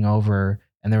remember looking over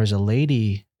and there was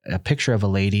a picture of a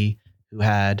lady who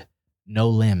had no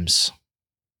limbs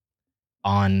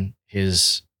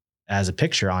as a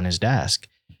picture on his desk.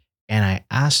 And I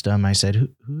asked him, I said,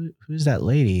 who's that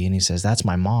lady? And he says, that's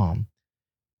my mom.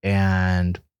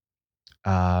 And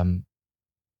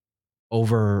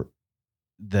over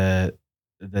the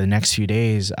next few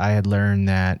days, I had learned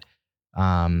that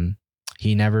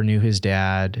he never knew his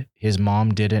dad. His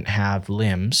mom didn't have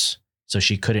limbs, so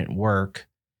she couldn't work.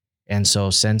 And so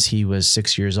since he was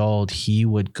 6 years old, he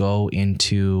would go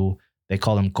into, they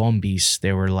call them combis.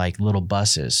 They were like little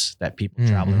buses that people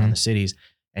travel around the cities.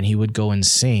 And he would go and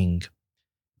sing,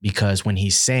 because when he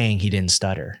sang, he didn't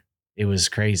stutter. It was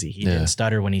crazy. He didn't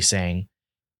stutter when he sang.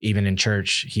 Even in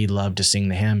church, he loved to sing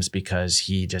the hymns because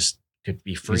he just could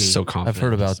be free. He's so confident. I've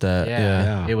heard about that.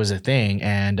 Yeah. It was a thing.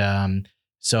 And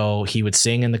so he would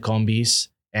sing in the combis,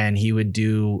 and he would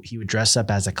dress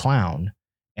up as a clown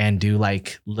and do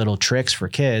like little tricks for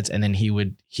kids. And then he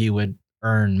would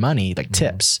earn money, like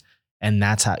tips. And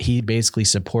that's how he basically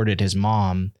supported his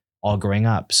mom all growing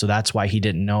up. So that's why he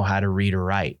didn't know how to read or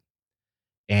write.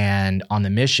 And on the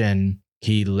mission,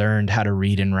 he learned how to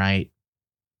read and write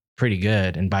pretty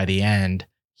good. And by the end,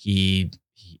 he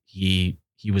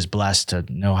was blessed to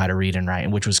know how to read and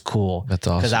write, which was cool. That's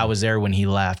awesome. Because I was there when he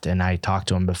left, and I talked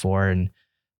to him before, and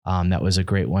that was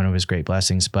one of his great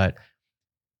blessings. But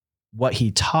what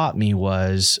he taught me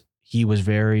was he was a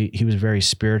very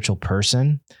spiritual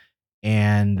person,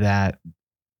 and that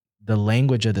the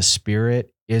language of the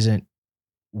Spirit isn't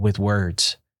with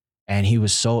words. And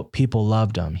people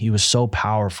loved him. He was so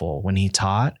powerful when he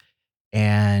taught,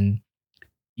 and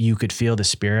you could feel the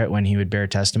Spirit when he would bear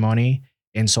testimony.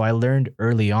 And so I learned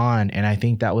early on, and I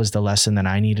think that was the lesson that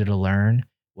I needed to learn,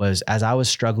 was as I was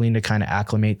struggling to kind of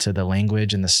acclimate to the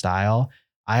language and the style,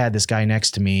 I had this guy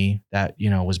next to me that,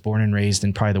 was born and raised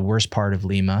in probably the worst part of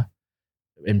Lima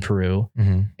in Peru,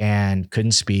 and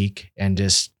couldn't speak, and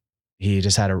he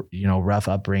just had a, rough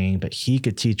upbringing, but he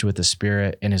could teach with the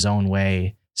Spirit in his own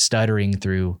way, stuttering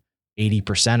through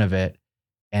 80% of it.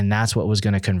 And that's what was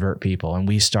going to convert people. And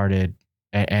we started,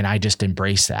 and I just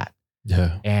embraced that.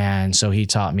 Yeah. And so he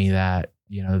taught me that,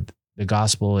 the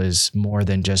gospel is more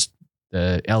than just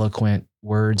the eloquent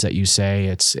words that you say.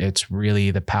 It's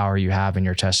really the power you have in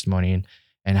your testimony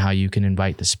and how you can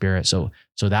invite the Spirit. So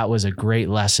that was a great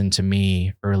lesson to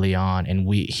me early on. And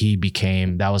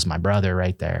that was my brother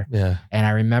right there. Yeah. And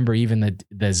I remember even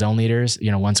the zone leaders,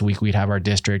 once a week we'd have our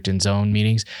district and zone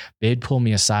meetings. They'd pull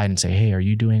me aside and say, "Hey, are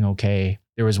you doing okay?"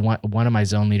 There was one of my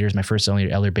zone leaders, my first zone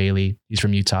leader, Elder Bailey. He's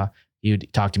from Utah. He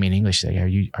would talk to me in English, say, are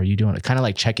you doing it? Kind of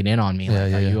like checking in on me.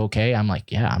 Are you okay? I'm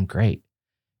like, yeah, I'm great.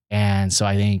 And so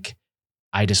I think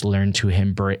I just learned to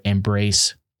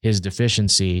embrace his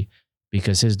deficiency,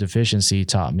 because his deficiency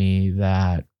taught me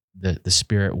that the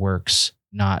Spirit works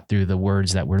not through the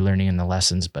words that we're learning in the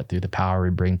lessons, but through the power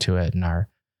we bring to it and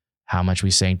how much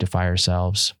we sanctify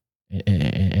ourselves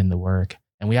in the work.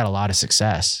 And we had a lot of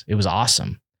success. It was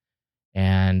awesome.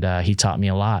 And he taught me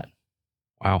a lot.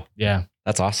 Wow. Yeah.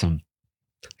 That's awesome.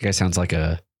 The guy sounds like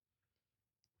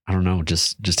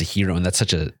just a hero. And that's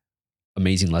such a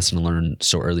amazing lesson to learn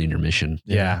so early in your mission.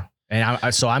 Yeah.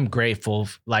 And so I'm grateful.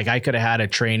 Like I could have had a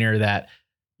trainer that,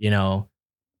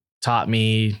 taught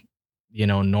me,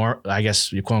 I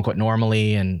guess you quote unquote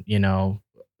normally, and,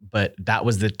 but that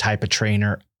was the type of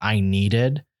trainer I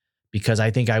needed, because I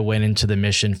think I went into the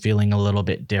mission feeling a little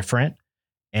bit different.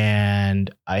 And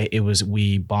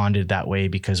we bonded that way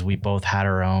because we both had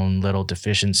our own little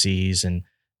deficiencies and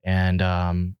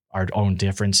our own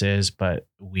differences, but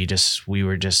we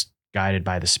were just guided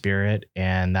by the Spirit.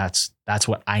 And that's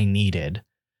what I needed,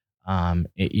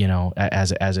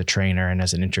 as a trainer and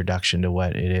as an introduction to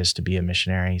what it is to be a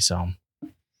missionary. So.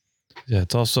 Yeah.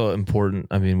 It's also important.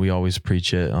 I mean, we always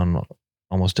preach it on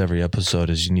almost every episode,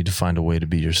 is you need to find a way to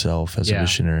be yourself as a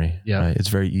missionary. Yeah. Right? It's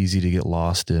very easy to get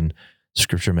lost in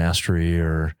scripture mastery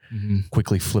or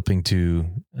quickly flipping to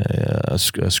a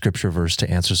scripture verse to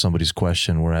answer somebody's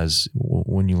question. Whereas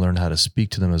when you learn how to speak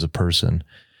to them as a person,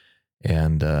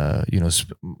 and,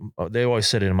 they always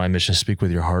said it in my mission, speak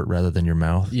with your heart rather than your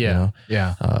mouth. Yeah.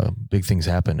 Big things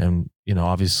happen. And,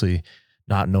 obviously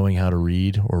not knowing how to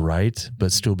read or write,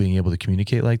 but still being able to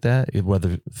communicate like that,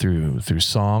 whether through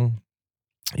song,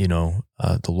 the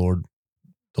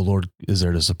Lord is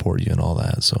there to support you and all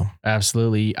that. So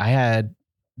absolutely. I had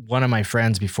one of my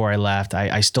friends before I left,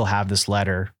 I still have this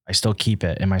letter. I still keep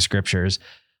it in my scriptures.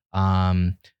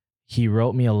 He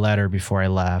wrote me a letter before I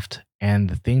left, And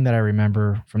the thing that I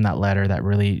remember from that letter that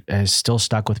really has still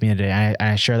stuck with me today, and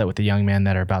I share that with the young men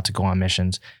that are about to go on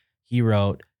missions. He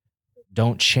wrote,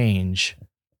 "Don't change,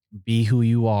 be who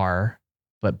you are,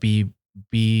 but be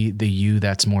the you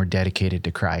that's more dedicated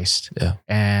to Christ." Yeah.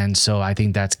 And so I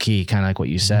think that's key, kind of like what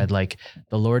you said. Like,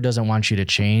 the Lord doesn't want you to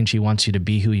change. He wants you to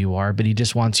be who you are, but he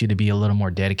just wants you to be a little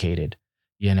more dedicated,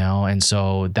 you know? And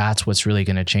so that's what's really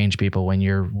going to change people when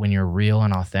you're real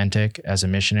and authentic as a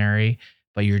missionary,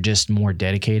 but you're just more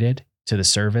dedicated to the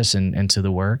service and to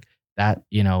the work. That,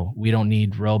 you know, we don't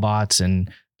need robots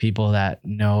and people that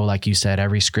know, like you said,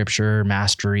 every scripture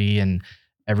mastery and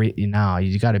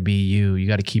you got to be you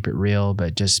got to keep it real,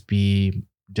 but just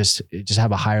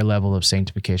have a higher level of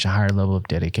sanctification, a higher level of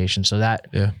dedication. So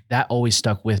that always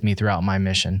stuck with me throughout my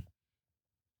mission.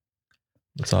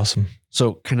 That's awesome.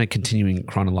 So kind of continuing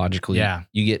chronologically,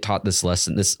 you get taught this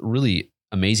lesson, this really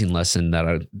amazing lesson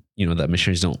that that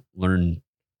missionaries don't learn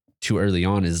too early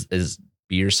on is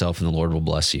be yourself and the Lord will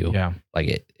bless you. Yeah.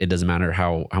 Like it doesn't matter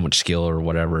how much skill or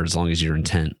whatever, as long as you're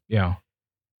intent. Yeah.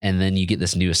 And then you get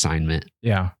this new assignment.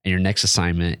 Yeah. And your next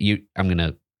assignment, I'm going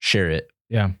to share it.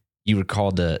 Yeah. You were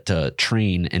called to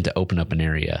train and to open up an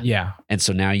area. Yeah. And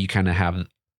so now you kind of have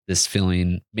this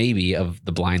feeling maybe of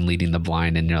the blind leading the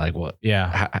blind. And you're like, what?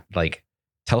 Yeah.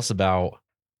 Tell us about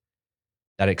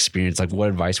that experience. Like, what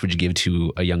advice would you give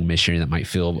to a young missionary that might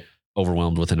feel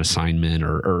overwhelmed with an assignment,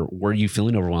 or were you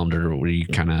feeling overwhelmed, or were you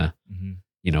kind of,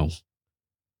 ready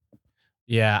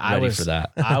for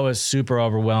that? I was super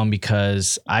overwhelmed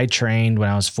because I trained when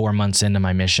I was 4 months into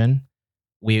my mission.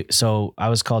 So I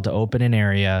was called to open an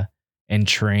area and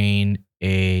train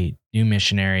a new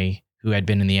missionary who had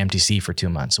been in the MTC for 2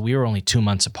 months. So we were only 2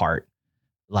 months apart,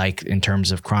 like in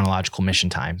terms of chronological mission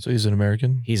time. So he's an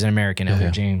American? He's an American,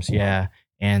 Elder James. Yeah.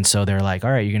 And so they're like, all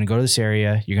right, you're going to go to this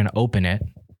area. You're going to open it.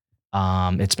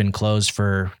 It's been closed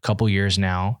for a couple years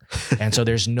now. And so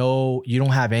you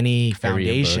don't have any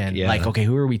foundation. Like, okay,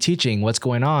 who are we teaching? What's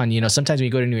going on? You know, sometimes when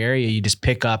you go to a new area, you just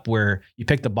pick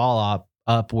the ball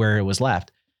up where it was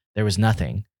left. There was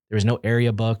nothing. There was no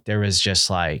area book. There was just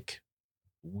like,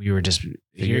 we were just,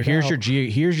 here's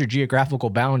your geographical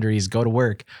boundaries, go to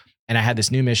work. And I had this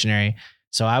new missionary.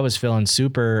 So I was feeling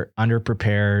super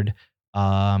underprepared,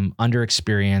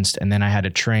 underexperienced, and then I had to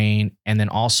train and then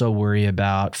also worry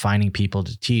about finding people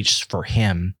to teach for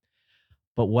him.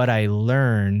 But what I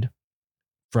learned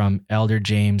from Elder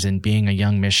James and being a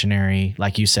young missionary,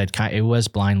 like you said, it was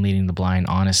blind leading the blind,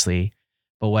 honestly.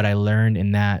 But what I learned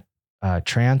in that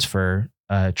transfer,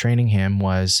 training him,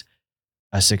 was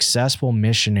a successful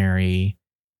missionary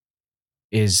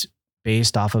is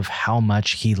based off of how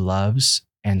much he loves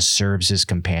and serves his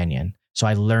companion. So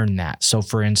I learned that. So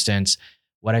for instance,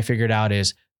 what I figured out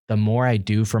is the more I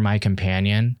do for my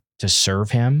companion to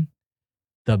serve him,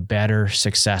 the better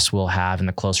success we'll have and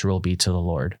the closer we'll be to the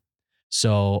Lord.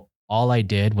 So all I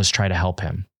did was try to help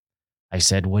him. I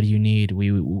said, what do you need?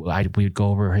 We'd go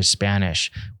over his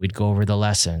Spanish. We'd go over the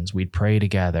lessons. We'd pray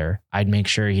together. I'd make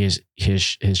sure his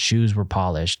shoes were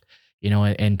polished. You know,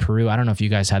 in Peru, I don't know if you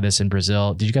guys had this in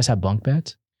Brazil. Did you guys have bunk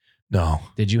beds? No.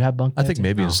 Did you have bunk beds? I think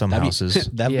maybe in some houses.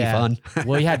 That'd be fun.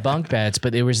 Well, you had bunk beds,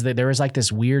 but there was like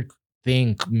this weird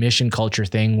thing, mission culture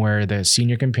thing, where the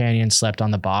senior companion slept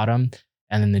on the bottom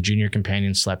and then the junior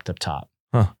companion slept up top.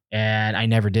 Huh. And I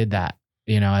never did that.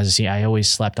 You know, as a senior, I always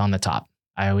slept on the top.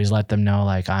 I always let them know,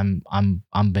 like, I'm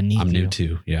beneath you. I'm new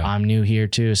too. Yeah. I'm new here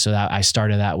too. So that I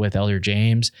started that with Elder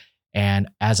James. And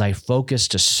as I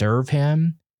focused to serve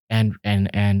him and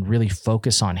really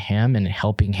focus on him and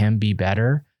helping him be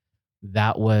better,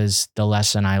 that was the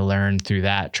lesson I learned through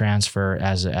that transfer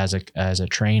as a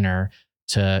trainer.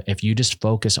 To, if you just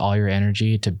focus all your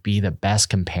energy to be the best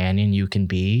companion you can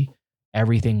be,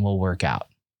 everything will work out,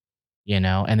 you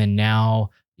know. And then now,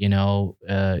 in a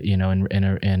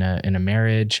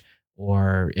marriage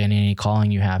or in any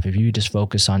calling you have, if you just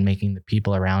focus on making the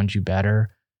people around you better,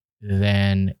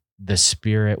 then the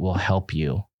Spirit will help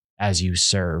you as you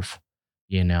serve,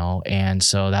 you know. And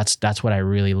so that's what I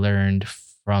really learned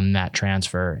from that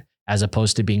transfer, as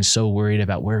opposed to being so worried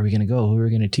about where are we going to go, who are we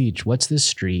going to teach, what's this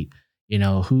street, you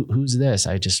know, who's this.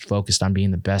 I just focused on being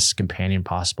the best companion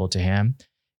possible to him,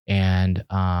 and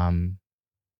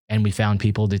we found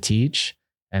people to teach,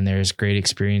 and there's great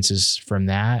experiences from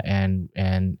that, and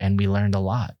we learned a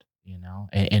lot, you know,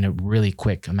 in a really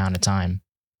quick amount of time.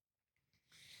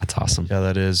 That's awesome. Yeah,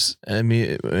 that is. I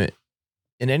mean,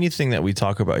 in anything that we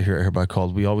talk about here at Hereby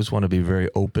Called, we always want to be very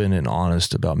open and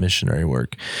honest about missionary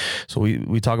work. So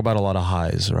we talk about a lot of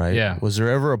highs, right? Yeah. Was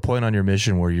there ever a point on your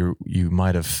mission where you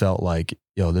might have felt like,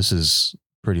 yo, this is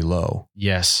pretty low?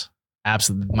 Yes.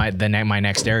 Absolutely. My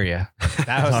next area.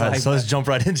 That was like, so let's jump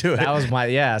right into it. That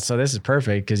was so this is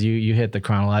perfect because you hit the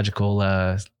chronological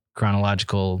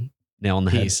nail on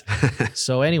the piece. head.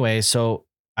 So anyway,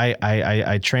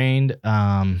 I trained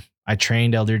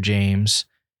Elder James,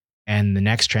 and the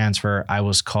next transfer I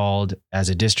was called as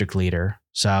a district leader.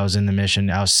 So I was in the mission.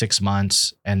 I was 6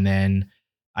 months, and then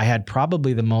I had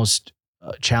probably the most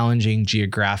challenging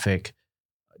geographic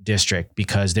district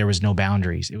because there was no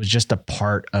boundaries. It was just a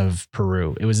part of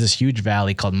Peru. It was this huge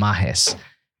valley called Majes,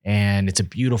 and it's a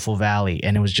beautiful valley.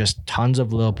 And it was just tons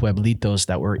of little pueblitos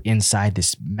that were inside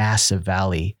this massive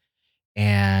valley.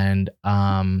 And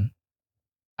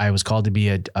I was called to be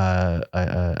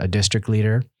a district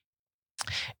leader.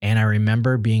 And I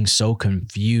remember being so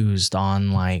confused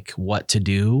on like what to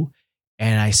do.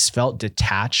 And I felt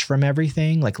detached from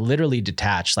everything, like literally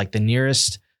detached. Like the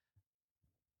nearest,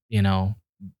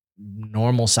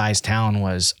 normal sized town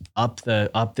was up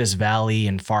this valley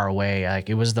and far away. Like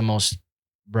it was the most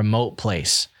remote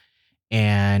place.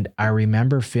 And I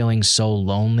remember feeling so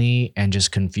lonely and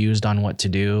just confused on what to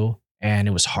do. And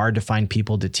it was hard to find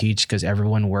people to teach because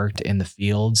everyone worked in the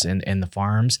fields and in the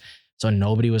farms. So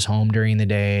nobody was home during the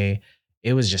day.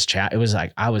 It was just it was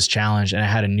like I was challenged, and I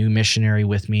had a new missionary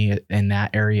with me in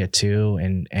that area too.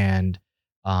 And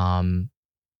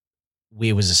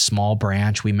it was a small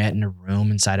branch. We met in a room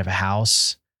inside of a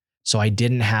house. So I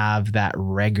didn't have that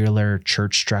regular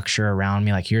church structure around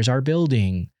me. Like, here's our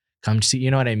building. Come see,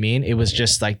 you know what I mean? It was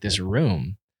just like this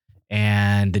room,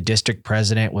 and the district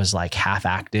president was like half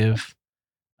active,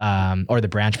 or the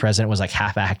branch president was like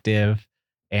half active.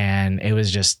 And it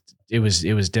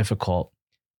was difficult.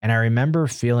 And I remember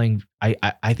feeling,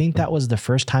 I think that was the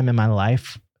first time in my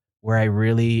life where I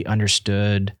really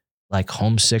understood like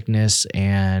homesickness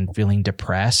and feeling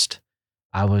depressed.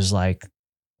 I was like,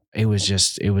 it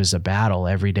was a battle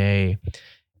every day.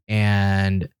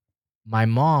 And my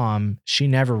mom, she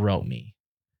never wrote me.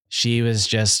 She was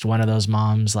just one of those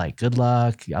moms like, good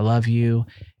luck, I love you.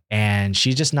 And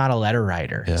she's just not a letter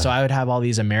writer. Yeah. So I would have all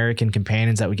these American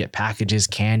companions that would get packages,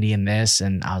 candy and this.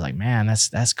 And I was like, man,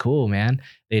 that's cool, man.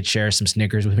 They'd share some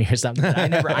Snickers with me or something.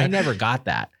 But I never got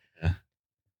that.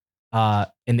 Yeah.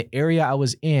 In the area I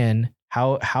was in,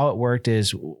 how it worked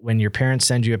is when your parents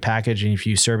send you a package, and if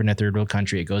you serve in a third world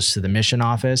country, it goes to the mission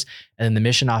office, and then the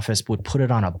mission office would put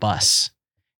it on a bus,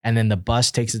 and then the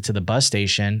bus takes it to the bus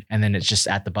station, and then it's just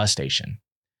at the bus station.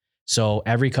 So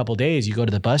every couple of days you go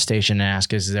to the bus station and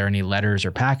ask, is there any letters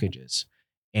or packages?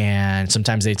 And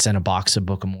sometimes they'd send a box of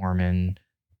Book of Mormon,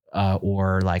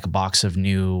 or like a box of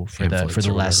new for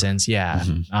the lessons. Yeah.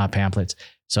 Mm-hmm. Pamphlets.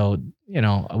 So,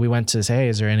 we went to say, hey,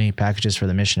 is there any packages for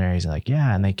the missionaries? Like,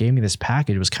 yeah. And they gave me this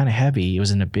package. It was kind of heavy. It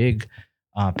was in a big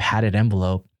padded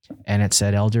envelope, and it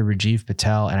said Elder Rajiv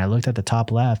Patel. And I looked at the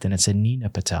top left and it said Nina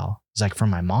Patel. It's like from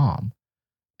my mom.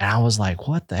 And I was like,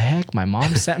 what the heck? My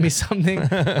mom sent me something.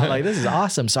 I'm like, this is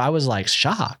awesome. So I was like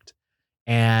shocked.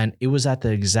 And it was at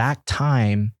the exact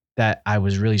time that I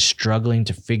was really struggling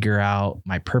to figure out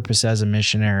my purpose as a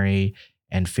missionary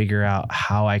and figure out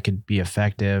how I could be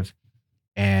effective.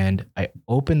 And I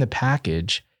opened the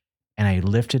package and I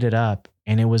lifted it up,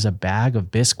 and it was a bag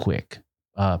of Bisquick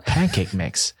pancake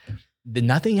mix.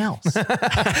 Nothing else. And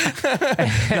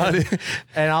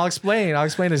I'll explain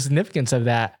the significance of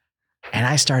that. And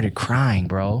I started crying,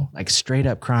 bro, like straight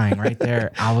up crying right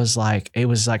there. I was like, it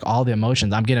was like all the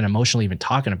emotions. I'm getting emotional even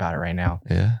talking about it right now.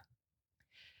 Yeah.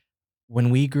 When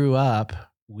we grew up,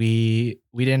 we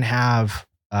didn't have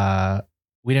a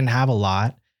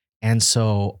lot. And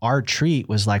so our treat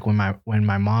was like when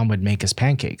my mom would make us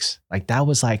pancakes. Like that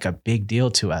was like a big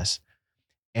deal to us.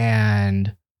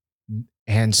 And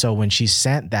so when she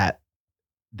sent that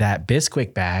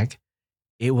Bisquick bag,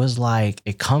 it was like,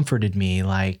 it comforted me.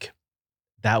 Like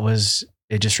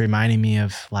it just reminded me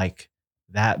of like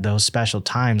those special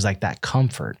times, like that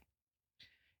comfort.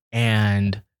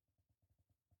 And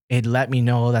it let me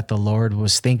know that the Lord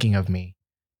was thinking of me.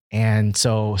 And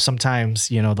so sometimes,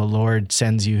 the Lord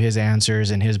sends you his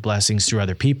answers and his blessings through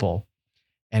other people.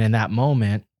 And in that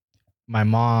moment, my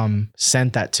mom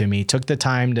sent that to me, took the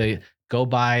time to go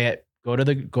buy it, go to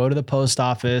the post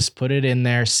office, put it in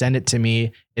there, send it to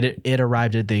me. It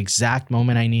arrived at the exact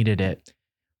moment I needed it.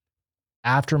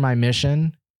 After my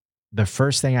mission, the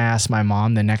first thing I asked my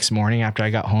mom the next morning after I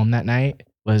got home that night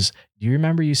was, do you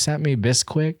remember you sent me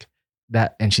Bisquick?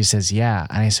 And she says, yeah.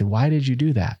 And I said, why did you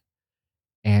do that?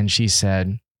 And she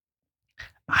said,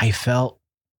 I felt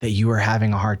that you were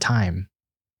having a hard time.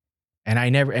 And I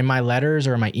never, in my letters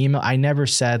or my email, I never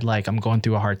said like, I'm going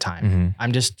through a hard time.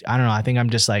 Mm-hmm. I don't know. I think I'm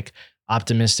just like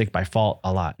optimistic by fault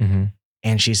a lot. Mm-hmm.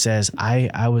 And she says,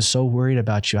 I was so worried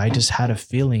about you. I just had a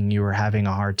feeling you were having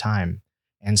a hard time.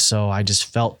 And so I just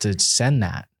felt to send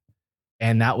that.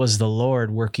 And that was the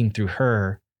Lord working through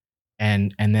her.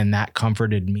 And then that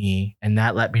comforted me, and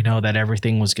that let me know that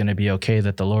everything was going to be okay,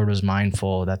 that the Lord was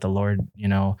mindful, that the Lord,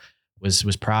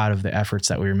 was proud of the efforts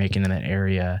that we were making in that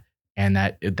area. And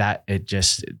that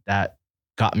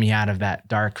got me out of that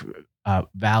dark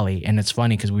valley. And it's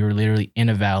funny because we were literally in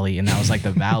a valley, and that was like the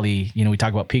valley, we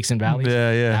talk about peaks and valleys.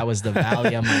 Yeah. That was the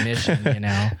valley of my mission,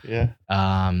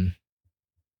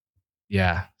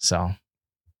 Yeah. So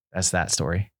that's that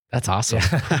story. That's awesome.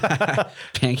 Yeah.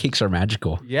 Pancakes are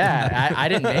magical. Yeah. I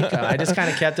didn't make them. I just kind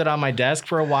of kept it on my desk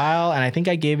for a while. And I think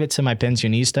I gave it to my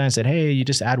pensionista and said, hey, you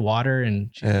just add water. And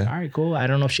she's like, all right, cool. I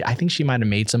don't know if I think she might've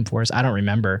made some for us. I don't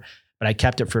remember, but I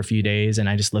kept it for a few days, and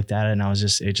I just looked at it, and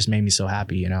it just made me so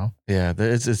happy, Yeah.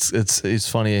 It's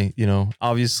funny,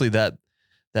 obviously that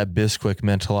Bisquick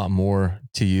meant a lot more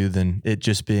to you than it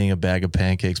just being a bag of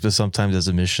pancakes. But sometimes as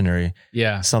a missionary,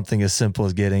 something as simple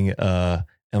as getting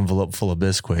envelope full of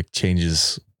Bisquick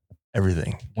changes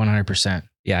everything. 100%.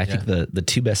 Yeah, I think the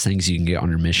two best things you can get on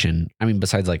your mission, I mean,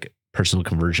 besides like personal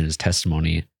conversion, is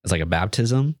testimony. It's like a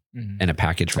baptism and a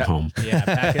package from home. Yeah,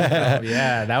 package from home.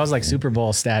 Yeah, that was like Super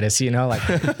Bowl status, like,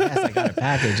 yes, I got a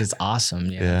package. It's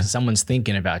awesome. Someone's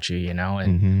thinking about you,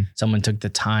 and someone took the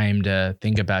time to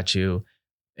think about you.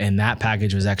 And that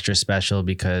package was extra special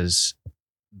because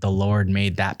the Lord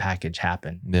made that package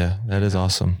happen. Yeah, that is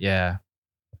awesome. Yeah.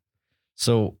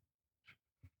 So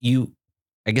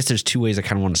I guess there's two ways I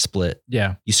kind of want to split.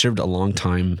 Yeah. You served a long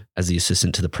time as the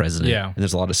assistant to the president. Yeah. And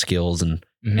there's a lot of skills, and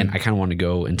I kind of want to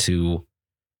go into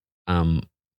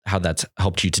how that's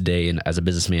helped you today and as a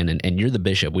businessman, and you're the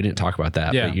bishop. We didn't talk about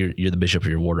that, but you're the bishop of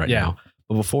your ward right now.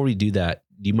 But before we do that,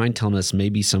 do you mind telling us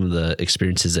maybe some of the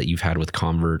experiences that you've had with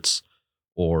converts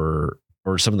or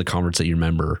some of the converts that you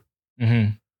remember?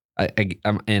 Mm-hmm.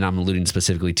 I'm alluding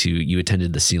specifically to you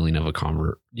attended the sealing of a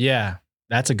convert. Yeah.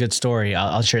 That's a good story.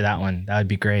 I'll share that one. That would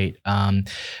be great.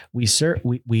 We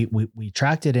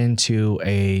tracked it into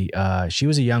she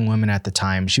was a young woman at the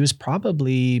time. She was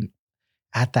probably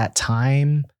at that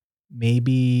time,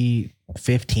 maybe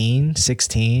 15,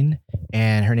 16.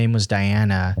 And her name was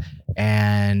Diana.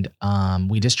 And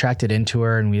we just tracked it into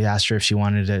her, and we asked her if she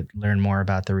wanted to learn more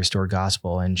about the restored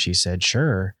gospel. And she said,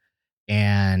 sure.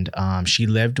 And she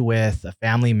lived with a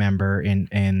family member in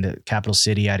the capital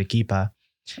city, Arequipa.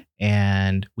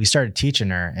 And we started teaching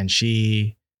her, and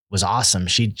she was awesome.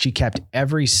 She kept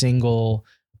every single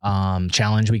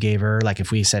challenge we gave her. Like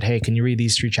if we said, hey, can you read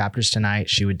these 3 chapters tonight?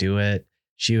 She would do it.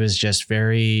 She was just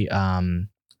very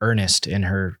earnest in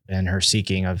her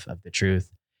seeking of the truth.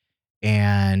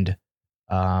 And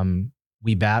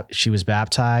she was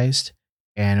baptized,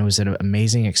 and it was an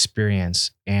amazing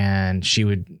experience. And she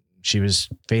was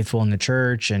faithful in the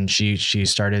church, and she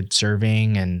started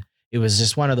serving, and it was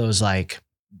just one of those like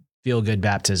feel good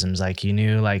baptisms. Like you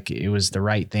knew like it was the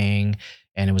right thing,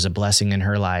 and it was a blessing in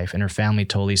her life, and her family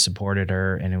totally supported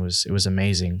her. And it was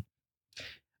amazing.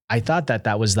 I thought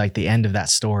that was like the end of that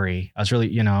story. I was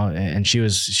really, and she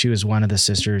was one of the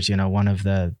sisters, one of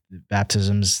the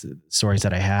baptisms stories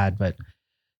that I had. But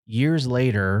years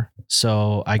later,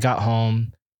 so I got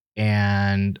home,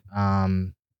 and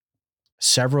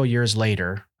several years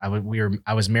later, I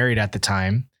was married at the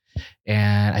time,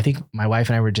 and I think my wife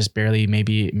and I were just barely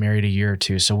maybe married a year or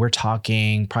two. So we're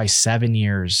talking probably 7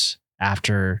 years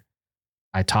after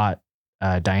I taught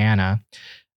Diana.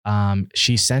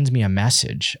 She sends me a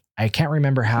message. I can't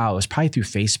remember how. It was probably through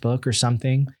Facebook or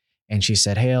something. And she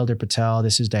said, hey, Elder Patel,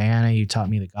 this is Diana. You taught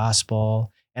me the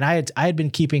gospel. And I had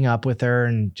been keeping up with her,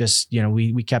 and just,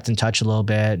 we kept in touch a little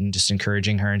bit and just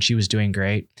encouraging her, and she was doing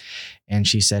great. And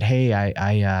she said, hey,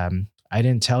 I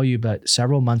didn't tell you, but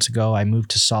several months ago, I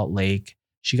moved to Salt Lake.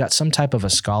 She got some type of a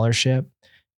scholarship.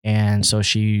 And so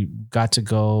she got to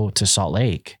go to Salt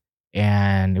Lake,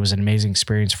 and it was an amazing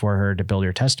experience for her to build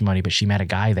her testimony, but she met a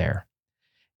guy there,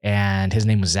 and his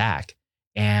name was Zach.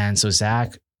 And so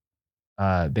Zach,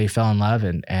 they fell in love,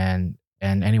 and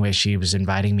anyway, she was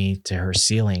inviting me to her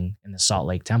sealing in the Salt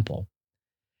Lake Temple.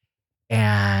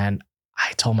 And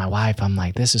I told my wife, I'm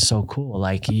like, this is so cool.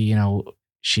 Like,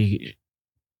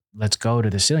 let's go to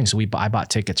the sealing. So I bought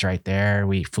tickets right there.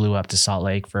 We flew up to Salt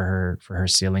Lake for her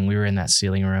sealing. We were in that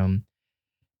sealing room.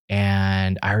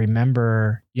 And I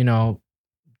remember,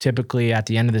 typically at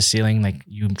the end of the sealing, like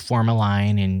you form a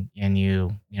line and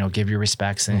you give your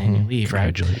respects and you leave,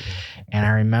 right? And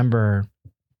I remember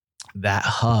that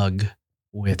hug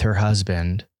with her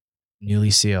husband,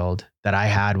 newly sealed, that I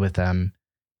had with them,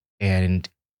 and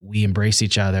we embraced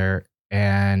each other,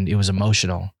 and it was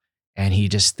emotional. And he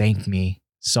just thanked me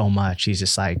so much. He's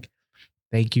just like,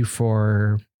 thank you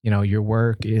for, your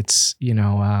work. It's,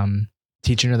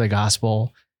 teaching of the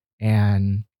gospel,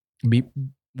 and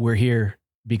we're here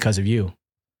because of you.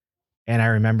 And I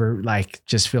remember like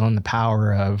just feeling the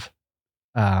power of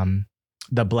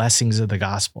the blessings of the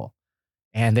gospel.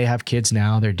 And they have kids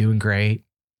now, they're doing great.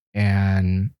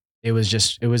 And it's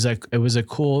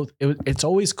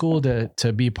always cool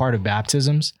to be part of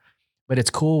baptisms, but it's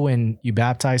cool when you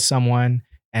baptize someone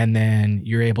and then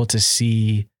you're able to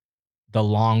see the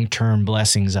long-term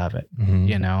blessings of it,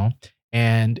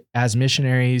 and as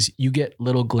missionaries, you get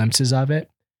little glimpses of it,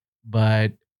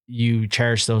 but you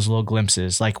cherish those little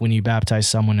glimpses. Like when you baptize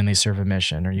someone and they serve a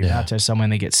mission, or you baptize someone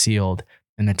and they get sealed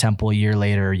in the temple a year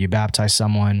later, or you baptize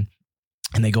someone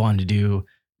and they go on to do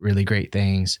really great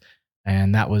things.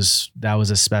 And that was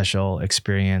a special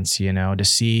experience, to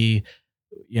see,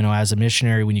 as a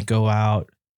missionary, when you go out,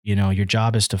 your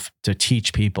job is to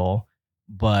teach people,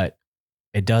 but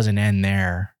it doesn't end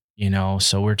there,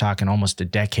 So we're talking almost a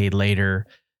decade later,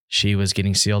 she was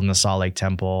getting sealed in the Salt Lake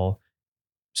Temple,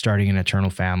 starting an eternal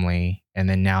family. And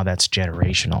then now that's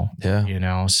generational,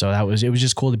 So it was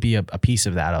just cool to be a piece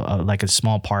of that, like a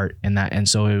small part in that. And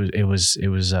so it was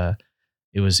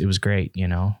great,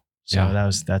 So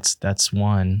that's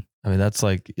one. I mean, that's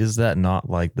like, is that not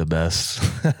like the best?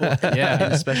 Well, yeah.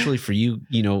 And especially for you,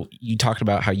 you talked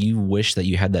about how you wish that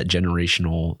you had that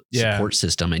generational support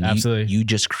system, and you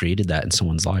just created that in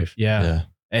someone's life. Yeah.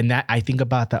 And that, I think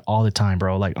about that all the time,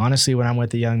 bro. Like, honestly, when I'm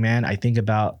with a young man, I think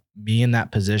about me in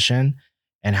that position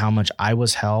and how much I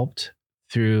was helped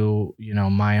through,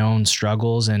 my own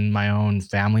struggles and my own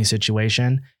family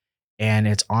situation. And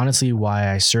it's honestly why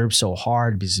I serve so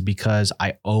hard, because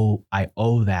I owe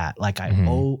that. Like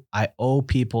I owe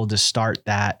people to start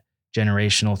that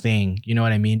generational thing. You know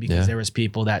what I mean? Because there was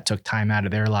people that took time out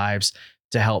of their lives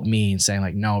to help me and saying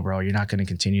like, no, bro, you're not going to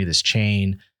continue this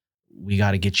chain. We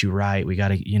got to get you right. We got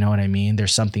to, you know what I mean?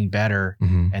 There's something better.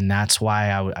 And that's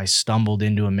why I stumbled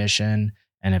into a mission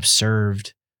and have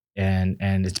served. And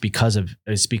it's because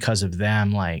of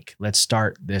them. Like, let's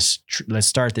start the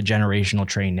generational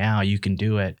train now. You can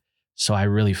do it. So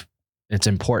it's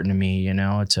important to me,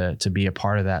 to be a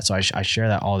part of that. So I share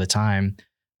that all the time.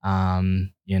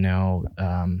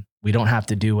 We don't have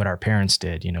to do what our parents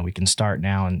did. We can start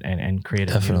now and create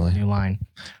a new line.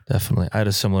 Definitely. I had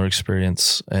a similar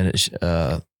experience, and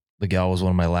the gal was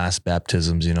one of my last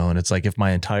baptisms, and it's like, if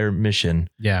my entire mission,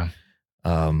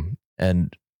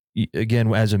 and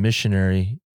again, as a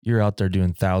missionary, you're out there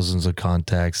doing thousands of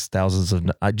contacts, thousands of.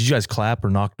 Did you guys clap or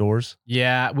knock doors?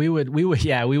 Yeah, we would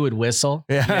whistle.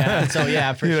 Yeah. So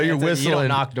for sure, you're whistling. You don't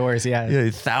knock doors. Yeah.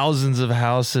 Thousands of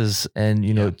houses, and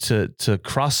to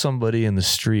cross somebody in the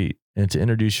street and to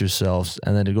introduce yourselves,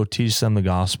 and then to go teach them the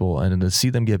gospel, and then to see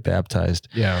them get baptized.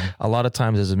 Yeah. A lot of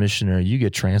times as a missionary, you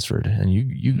get transferred, and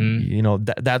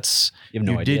that's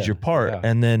you did your part. Yeah.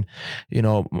 And then,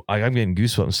 I'm getting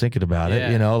goosebumps thinking about it.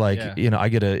 I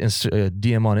get a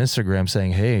DM on Instagram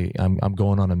saying, "Hey, I'm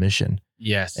going on a mission."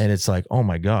 Yes. And it's like, oh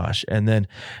my gosh. And then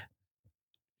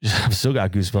I've still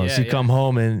got goosebumps. You come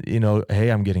home and, hey,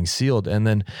 I'm getting sealed. And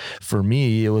then for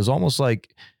me, it was almost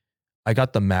like I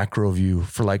got the macro view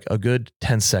for like a good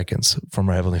 10 seconds from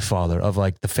our Heavenly Father of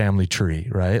like the family tree,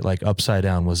 right? Like upside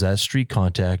down was that street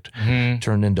contact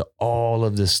turned into all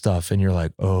of this stuff. And you're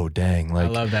like, oh, dang. Like, I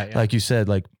love that. Yeah. Like you said,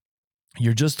 like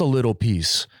you're just a little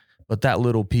piece, but that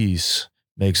little piece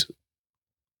makes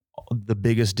the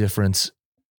biggest difference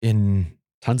in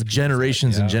tons of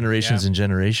generations and generations and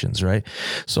generations, right?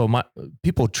 So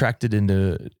people tracked it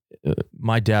into,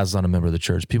 my dad's not a member of the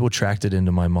church. People tracked it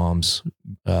into my mom's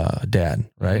dad,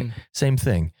 right? Same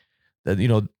thing. That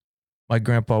my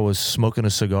grandpa was smoking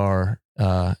a cigar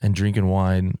and drinking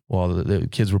wine while the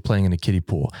kids were playing in a kiddie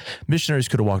pool. Missionaries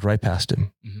could have walked right past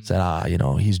him, said,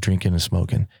 he's drinking and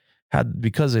smoking.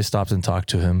 Because they stopped and talked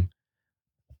to him,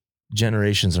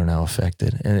 generations are now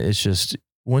affected. And it's just,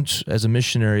 once as a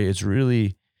missionary, it's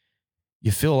really,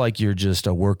 you feel like you're just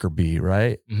a worker bee,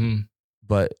 right?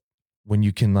 But when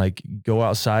you can like go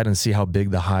outside and see how big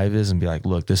the hive is and be like,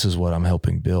 look, this is what I'm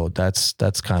helping build. That's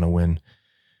kind of when,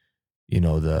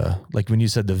 like when you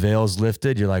said the veil's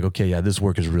lifted, you're like, okay, yeah, this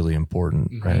work is really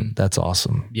important, right? That's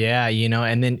awesome. Yeah.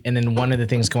 And then one of the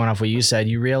things going off what you said,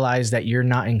 you realize that you're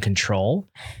not in control.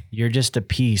 You're just a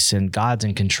piece and God's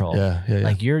in control. Yeah.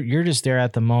 Like you're just there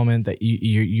at the moment that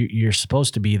you're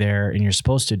supposed to be there and you're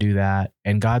supposed to do that.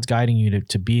 And God's guiding you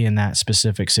to be in that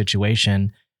specific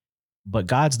situation. But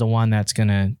God's the one that's going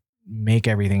to make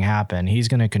everything happen. He's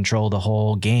going to control the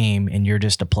whole game and you're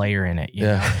just a player in it. You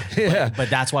know? Yeah. But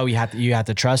that's why you have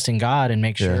to trust in God and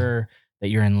make sure that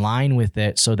you're in line with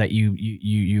it, so that you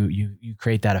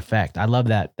create that effect. I love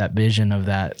that vision of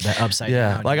that upside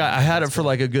down. Yeah. Like I had it for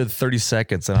like a good 30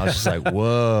 seconds and I was just like,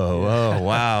 whoa,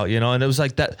 wow. And it was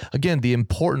like that, again, the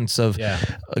importance of,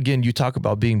 again, you talk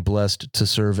about being blessed to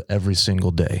serve every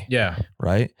single day. Yeah.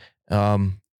 Right.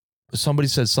 Somebody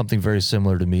said something very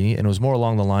similar to me, and it was more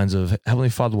along the lines of Heavenly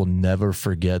Father will never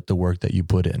forget the work that you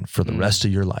put in for the rest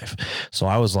of your life. So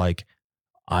I was like,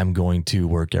 I'm going to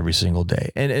work every single day.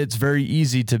 And it's very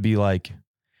easy to be like,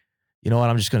 you know what,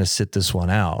 I'm just going to sit this one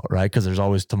out, right? Because there's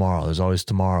always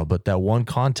tomorrow. But that one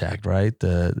contact, right?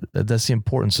 That's the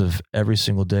importance of every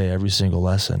single day, every single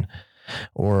lesson.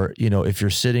 Or, if you're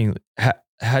sitting,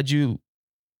 had you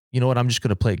know what, I'm just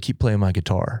going to keep playing my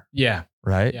guitar. Yeah.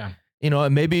 Right? Yeah.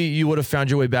 Maybe you would have found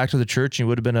your way back to the church and you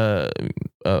would have been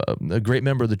a great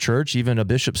member of the church, even a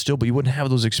bishop still, but you wouldn't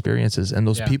have those experiences and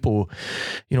those people,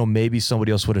 maybe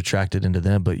somebody else would have attracted into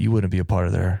them, but you wouldn't be a part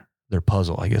of their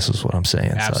puzzle, I guess is what I'm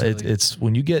saying. Absolutely. So it's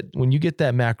when you get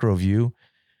that macro view,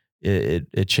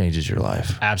 it changes your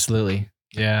life. Absolutely.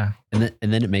 Yeah. And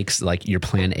then it makes like your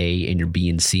plan A and your B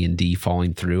and C and D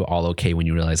falling through all okay when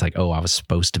you realize like, oh, I was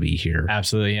supposed to be here.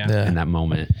 Absolutely. Yeah. In that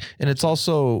moment. And it's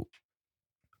also,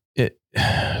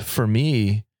 for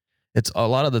me, it's a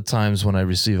lot of the times when I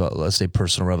receive let's say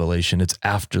personal revelation, it's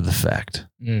after the fact.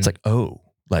 It's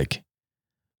like,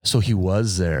 so he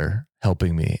was there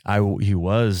helping me. He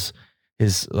was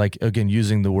again,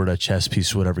 using the word a chess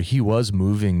piece or whatever, he was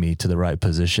moving me to the right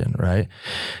position. Right.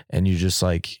 And you just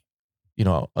like,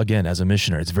 again, as a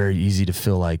missionary, it's very easy to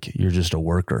feel like you're just a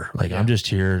worker. Like I'm just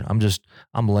here.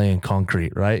 I'm laying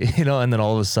concrete, right? And then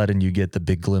all of a sudden you get the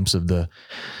big glimpse of the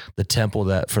temple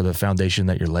that for the foundation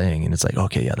that you're laying. And it's like,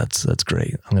 okay, yeah, that's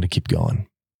great. I'm going to keep going.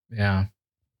 Yeah.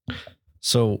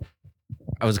 So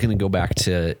I was going to go back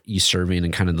to you serving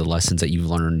and kind of the lessons that you've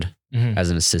learned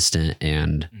as an assistant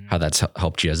and how that's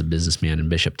helped you as a businessman and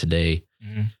bishop today.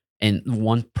 And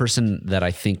one person that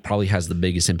I think probably has the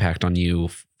biggest impact on you,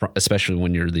 especially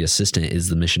when you're the assistant, is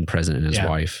the mission president and his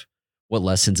wife. What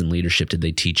lessons in leadership did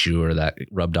they teach you or that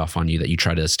rubbed off on you that you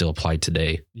try to still apply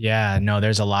today? Yeah, no,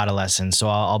 there's a lot of lessons. So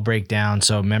I'll break down.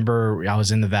 So remember, I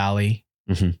was in the valley.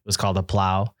 It was called a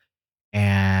plow.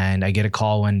 And I get a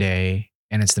call one day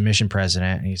and it's the mission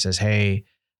president. And he says, hey,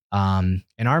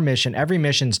 in our mission, every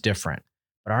mission's different,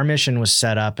 but our mission was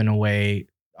set up in a way.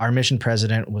 Our mission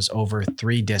president was over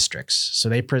 3 districts.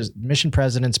 So mission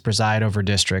presidents preside over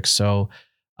districts. So,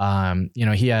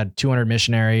 he had 200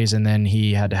 missionaries and then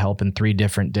he had to help in 3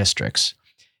 different districts.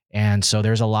 And so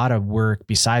there's a lot of work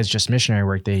besides just missionary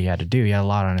work that he had to do. He had a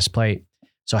lot on his plate.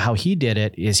 So how he did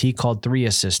it is he called 3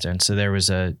 assistants. So there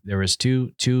was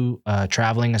two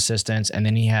traveling assistants, and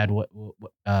then he had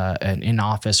an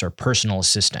in-office or personal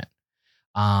assistant.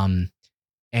 And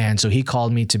so he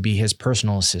called me to be his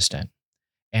personal assistant.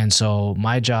 And so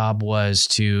my job was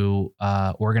to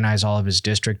organize all of his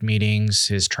district meetings,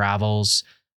 his travels.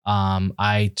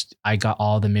 I got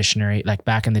all the missionary, like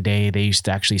back in the day, they used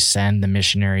to actually send the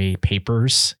missionary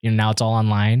papers. Now it's all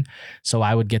online. So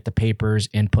I would get the papers,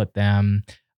 input them.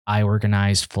 I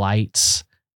organized flights.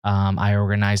 I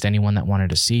organized anyone that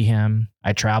wanted to see him.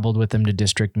 I traveled with him to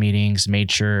district meetings,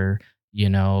 made sure,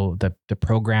 the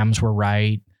programs were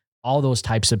right. All those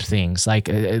types of things. Like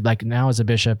now as a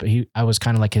bishop, I was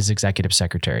kind of like his executive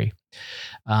secretary.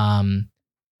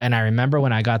 And I remember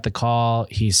when I got the call,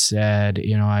 he said,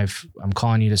 I'm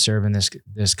calling you to serve in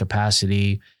this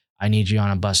capacity. I need you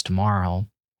on a bus tomorrow.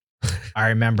 I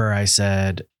remember I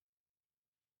said,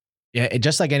 yeah,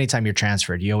 just like anytime you're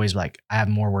transferred, you always I have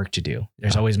more work to do.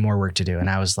 There's always more work to do. And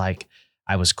I was like,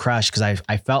 I was crushed because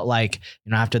I felt like,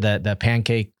 after the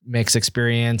pancake mix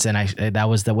experience, and that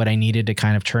was what I needed to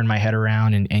kind of turn my head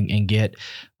around and get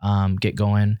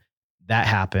going. That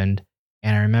happened.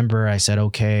 And I remember I said,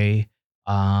 okay.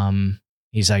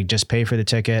 He's like, just pay for the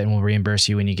ticket and we'll reimburse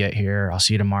you when you get here. I'll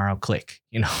see you tomorrow. Click,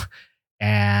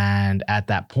 And at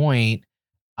that point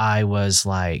I was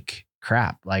like,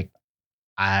 crap, like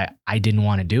I didn't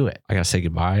want to do it. I got to say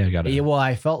goodbye. Well,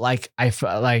 I felt like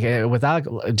without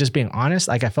just being honest,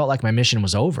 like I felt like my mission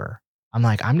was over. I'm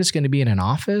like, I'm just going to be in an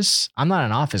office. I'm not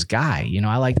an office guy.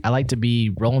 I like to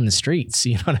be rolling the streets.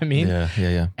 You know what I mean?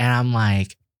 Yeah. And I'm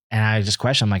like, and I just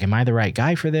question, I'm like, am I the right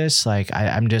guy for this? Like,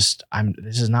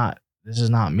 this is not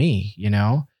me,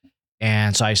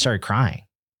 And so I started crying.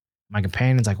 My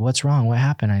companion's like, what's wrong? What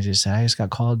happened? I just said, I just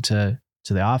got called to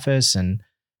the office and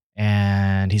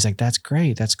he's like, that's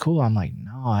great. That's cool. I'm like,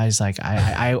 no, I was like,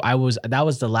 that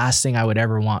was the last thing I would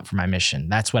ever want for my mission.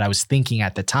 That's what I was thinking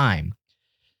at the time.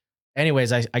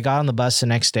 Anyways, I got on the bus the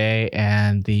next day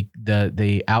and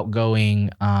the outgoing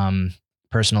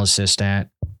personal assistant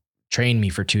trained me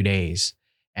for 2 days.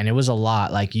 And it was a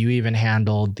lot. Like you even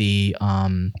handled the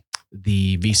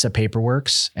visa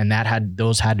paperworks, and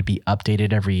those had to be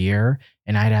updated every year.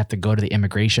 And I'd have to go to the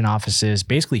immigration offices,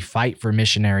 basically fight for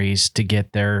missionaries to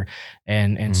get there.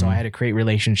 And so I had to create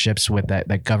relationships with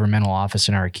that governmental office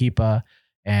in Arequipa.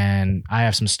 And I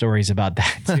have some stories about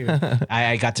that too.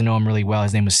 I got to know him really well.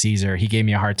 His name was Caesar. He gave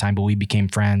me a hard time, but we became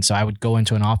friends. So I would go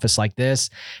into an office like this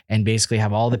and basically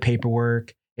have all the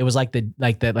paperwork. It was like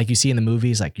you see in the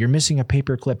movies, like you're missing a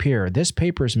paper clip here. This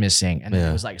paper's missing. And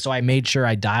it was like, so I made sure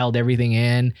I dialed everything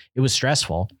in. It was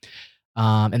stressful.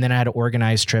 And then I had to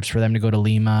organize trips for them to go to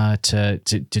Lima to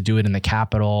do it in the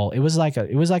capital. It was like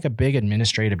a big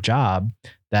administrative job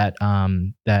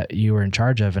that you were in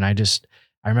charge of. And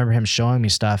I remember him showing me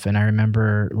stuff. And I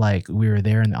remember like we were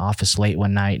there in the office late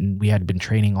one night and we had been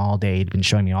training all day. He'd been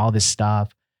showing me all this stuff,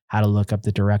 how to look up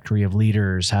the directory of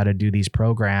leaders, how to do these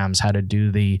programs, how to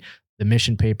do the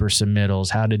mission paper submittals,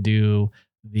 how to do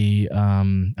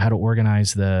how to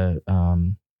organize the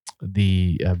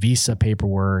visa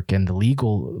paperwork and the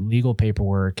legal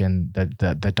paperwork and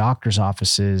the doctor's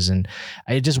offices. And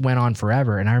it just went on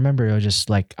forever. And I remember it was just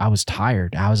like, I was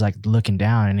tired. I was like looking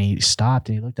down and he stopped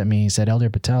and he looked at me and he said, Elder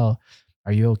Patel,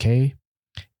 are you okay?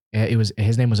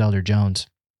 His name was Elder Jones.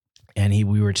 And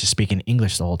we were just speaking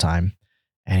English the whole time.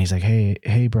 And he's like,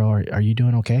 hey bro, are you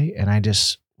doing okay? And I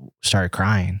just started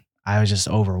crying. I was just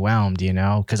overwhelmed,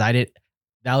 because that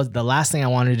was the last thing I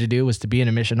wanted to do was to be in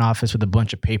a mission office with a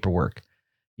bunch of paperwork,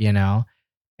 And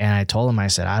I told him, I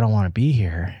said, I don't want to be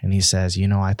here. And he says,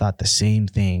 I thought the same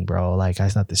thing, bro. Like I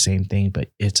thought the same thing, but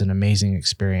it's an amazing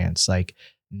experience. Like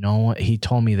he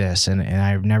told me this and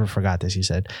I've never forgot this. He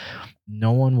said,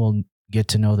 no one will get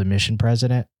to know the mission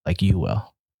president like you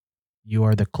will. You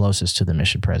are the closest to the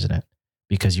mission president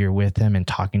because you're with him and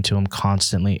talking to him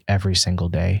constantly every single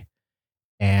day.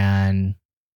 And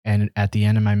at the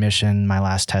end of my mission, my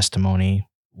last testimony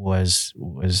was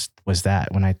that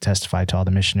when I testified to all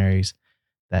the missionaries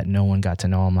that no one got to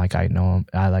know him like I know him,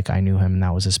 I knew him, and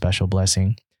that was a special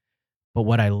blessing. But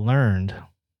what I learned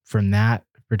from that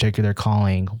particular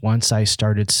calling, once I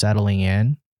started settling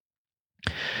in,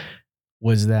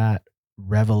 was that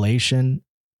revelation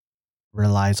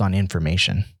relies on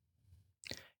information.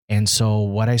 And so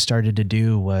what I started to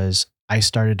do was I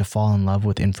started to fall in love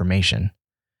with information.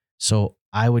 So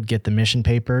I would get the mission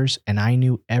papers and I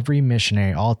knew every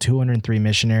missionary, all 203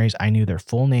 missionaries. I knew their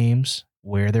full names,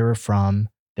 where they were from,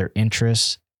 their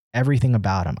interests, everything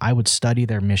about them. I would study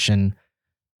their mission,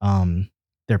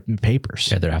 their papers.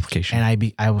 Yeah, their application.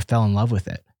 And I fell in love with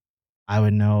it. I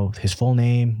would know his full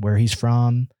name, where he's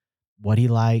from, what he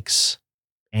likes,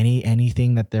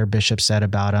 anything that their bishop said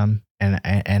about him.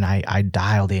 And I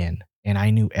dialed in and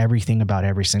I knew everything about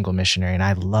every single missionary. And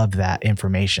I loved that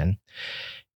information.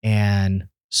 And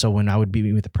so when I would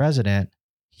be with the president,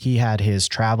 he had his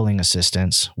traveling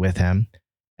assistants with him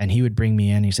and he would bring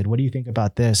me in. He said, what do you think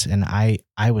about this? And I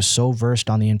was so versed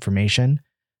on the information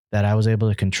that I was able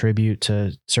to contribute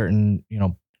to certain,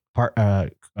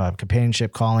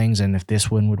 companionship callings. And if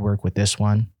this one would work with this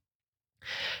one.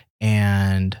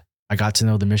 And I got to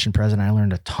know the mission president. I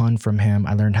learned a ton from him.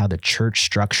 I learned how the church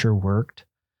structure worked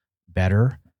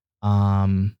better.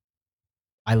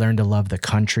 I learned to love the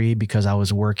country because I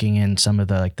was working in some of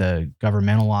the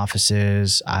governmental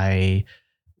offices. I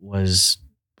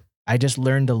just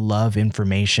learned to love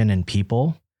information and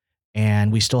people,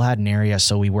 and we still had an area.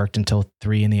 So we worked until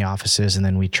 3 in the offices, and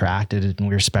then we tracked it, and we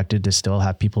were expected to still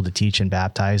have people to teach and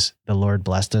baptize. The Lord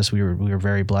blessed us. We were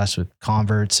very blessed with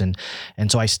converts. And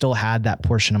so I still had that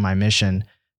portion of my mission,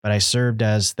 but I served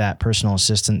as that personal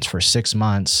assistant for 6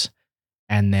 months.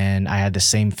 And then I had the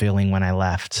same feeling when I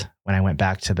left, when I went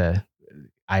back to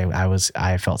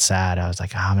I felt sad. I was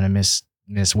like, I'm going to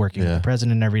miss working with the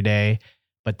president every day.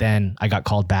 But then I got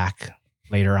called back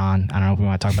later on. I don't know if we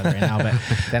want to talk about it right now, but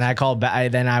then I called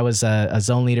back. Then I was a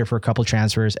zone leader for a couple of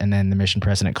transfers. And then the mission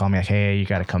president called me like, hey, you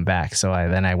got to come back. So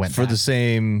I went for back. the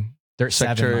same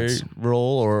secretary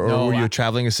role or were you a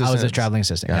traveling assistant? I was a traveling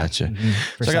assistant. Gotcha. Yeah. Mm-hmm.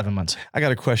 For 7 months. I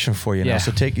got a question for you now.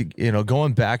 So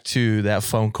going back to that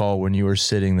phone call when you were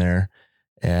sitting there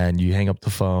and you hang up the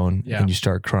phone and you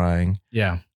start crying.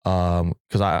 Yeah.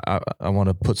 Cause I want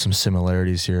to put some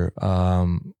similarities here.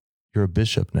 You're a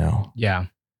bishop now. Yeah.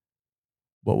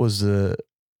 What was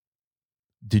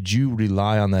did you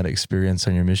rely on that experience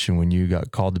on your mission when you got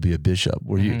called to be a bishop?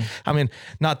 Were you, I mean,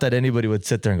 not that anybody would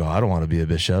sit there and go, I don't want to be a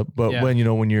bishop, but when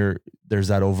there's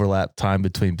that overlap time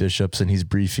between bishops and he's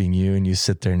briefing you and you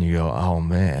sit there and you go, oh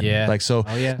man. Yeah.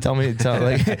 Tell me,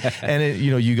 and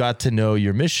you got to know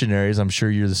your missionaries. I'm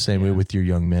sure you're the same way with your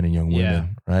young men and young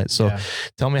women. Right. So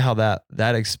tell me how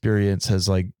that experience has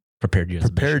prepared you as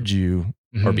prepared you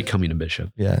or becoming a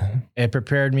bishop? Yeah. It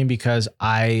prepared me because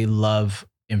I love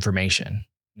information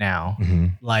now.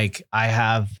 Like I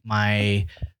have I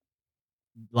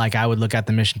would look at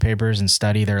the mission papers and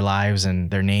study their lives and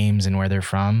their names and where they're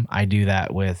from. I try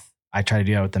to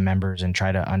do that with the members and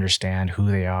try to understand who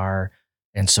they are.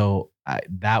 And so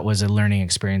that was a learning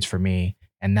experience for me.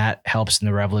 And that helps in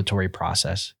the revelatory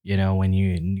process. You know, when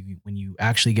you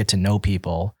actually get to know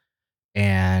people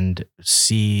and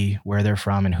see where they're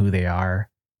from and who they are,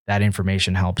 that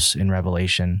information helps in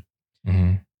revelation.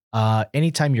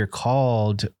 Anytime you're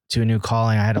called to a new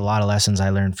calling, I had a lot of lessons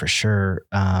I learned for sure.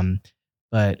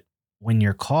 But when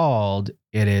you're called,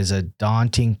 it is a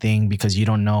daunting thing because you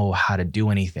don't know how to do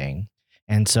anything.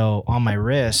 And so on my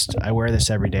wrist, I wear this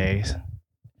every day.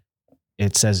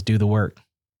 It says, do the work.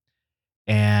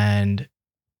 And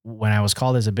when I was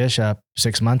called as a bishop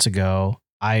 6 months ago,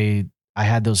 I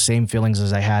had those same feelings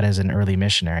as I had as an early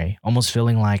missionary, almost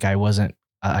feeling like I wasn't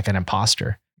like an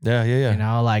imposter. Yeah. You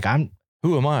know, like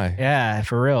who am I? Yeah,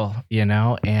 for real, you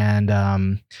know? And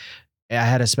I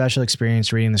had a special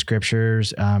experience reading the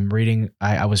scriptures,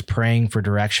 I was praying for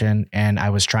direction and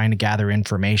I was trying to gather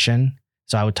information.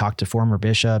 So I would talk to former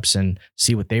bishops and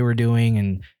see what they were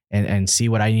doing and see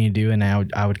what I needed to do. And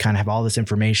I would kind of have all this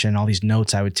information, all these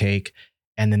notes I would take,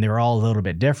 and then they were all a little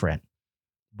bit different.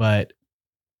 But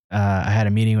I had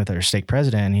a meeting with our stake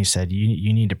president and he said,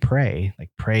 you need to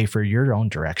pray for your own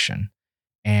direction.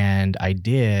 And I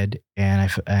did. And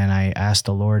I asked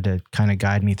the Lord to kind of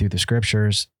guide me through the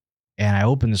scriptures. And I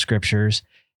opened the scriptures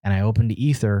and I opened the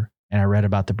ether and I read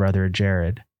about the brother of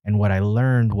Jared. And what I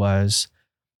learned was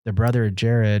the brother of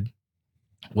Jared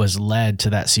was led to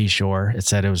that seashore. It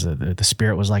said it was the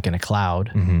spirit was like in a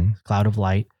cloud, cloud of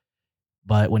light.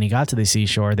 But when he got to the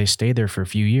seashore, they stayed there for a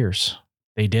few years.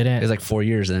 They didn't. It was like 4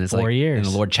 years, and it's 4 years.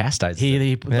 And the Lord chastised.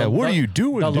 What are you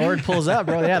doing? The Lord pulls up,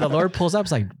 bro. Yeah, the Lord pulls up.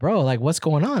 It's like, bro, like what's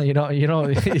going on? You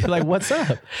know, like what's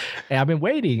up? And I've been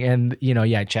waiting, and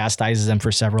chastises them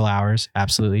for several hours.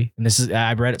 Absolutely. And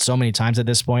I've read it so many times at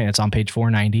this point. It's on page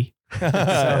 490.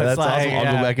 That's awesome. I'll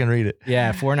go back and read it.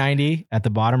 Yeah, 490 at the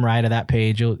bottom right of that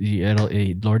page.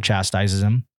 Lord chastises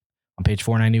him on page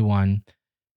 491.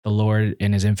 The Lord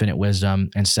in his infinite wisdom,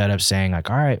 instead of saying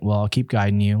like, all right, well, I'll keep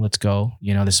guiding you. Let's go.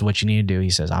 This is what you need to do. He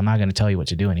says, I'm not going to tell you what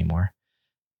to do anymore.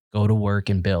 Go to work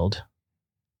and build.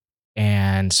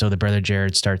 And so the brother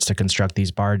Jared starts to construct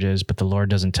these barges, but the Lord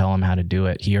doesn't tell him how to do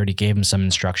it. He already gave him some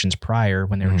instructions prior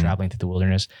when they were traveling through the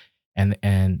wilderness.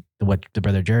 And what the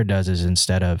brother Jared does is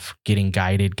instead of getting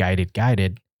guided,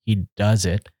 he does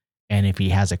it. And if he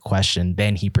has a question,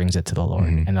 then he brings it to the Lord.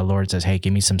 And the Lord says, hey,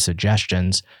 give me some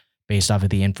suggestions based off of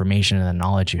the information and the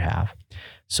knowledge you have.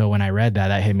 So when I read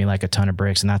that hit me like a ton of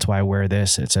bricks. And that's why I wear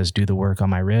this. It says, do the work on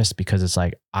my wrist, because it's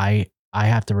like, I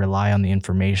have to rely on the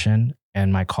information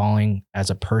and my calling as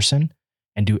a person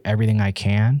and do everything I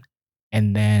can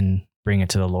and then bring it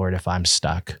to the Lord if I'm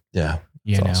stuck. Yeah.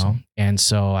 Awesome. And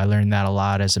so I learned that a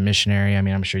lot as a missionary. I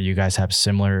mean, I'm sure you guys have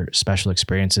similar special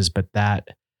experiences, but that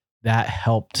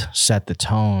helped set the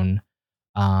tone.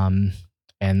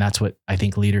 And that's what I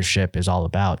think leadership is all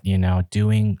about,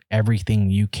 doing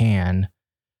everything you can,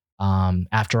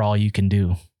 after all you can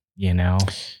do,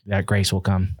 that grace will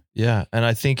come. Yeah. And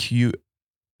I think you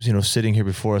sitting here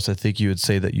before us, I think you would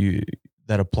say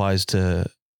that applies to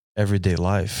everyday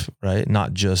life, right?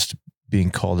 Not just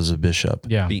being called as a bishop,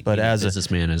 but as a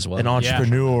businessman as well, an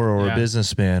entrepreneur or a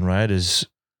businessman, right?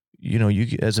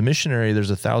 You as a missionary, there's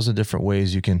 1,000 different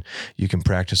ways you can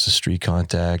practice a street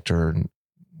contact or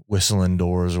whistling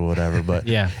doors or whatever, but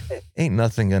ain't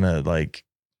nothing gonna like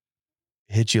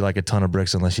hit you like a ton of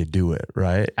bricks unless you do it,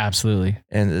 right? Absolutely.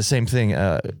 And the same thing,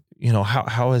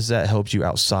 how has that helped you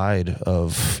outside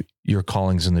of your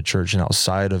callings in the church and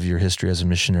outside of your history as a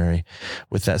missionary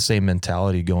with that same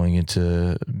mentality going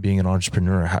into being an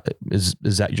entrepreneur? Is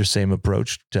that your same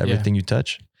approach to everything you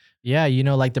touch? Yeah.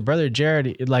 Like the brother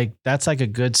Jared, like that's like a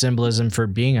good symbolism for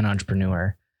being an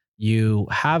entrepreneur. You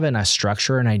have a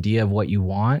structure, an idea of what you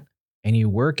want, and you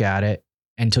work at it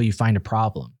until you find a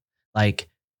problem. Like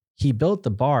he built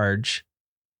the barge,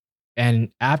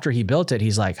 and after he built it,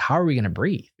 he's like, how are we going to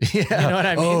breathe? Yeah. You know what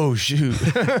I mean? Oh, shoot.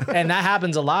 And that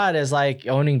happens a lot as like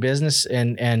owning business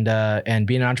and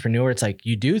being an entrepreneur. It's like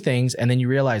you do things and then you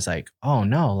realize like, oh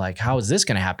no, like how is this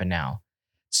going to happen now?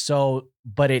 So,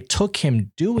 but it took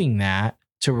him doing that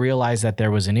to realize that there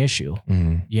was an issue,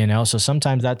 so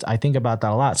sometimes I think about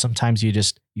that a lot. Sometimes you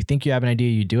think you have an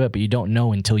idea, you do it, but you don't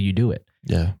know until you do it.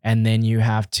 Yeah. And then you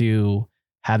have to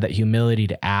have that humility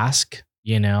to ask,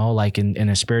 like in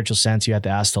a spiritual sense, you have to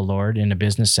ask the Lord. In a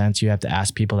business sense, you have to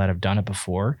ask people that have done it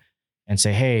before and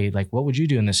say, hey, like, what would you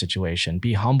do in this situation?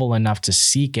 Be humble enough to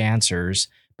seek answers,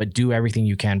 but do everything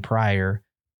you can prior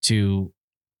to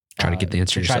try to get the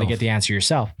answer yourself. Try to get the answer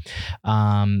yourself.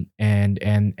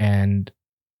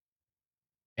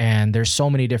 And there's so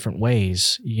many different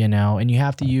ways, you know, and you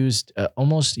have to use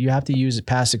you have to use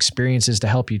past experiences to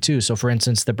help you too. So for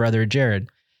instance, the brother of Jared,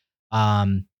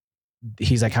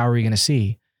 he's like, how are we going to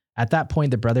see? At that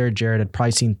point, the brother of Jared had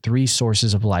probably seen 3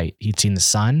 sources of light. He'd seen the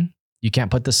sun. You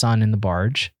can't put the sun in the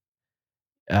barge.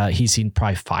 He's seen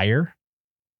probably fire.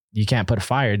 You can't put a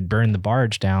fire, it'd burn the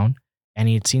barge down. And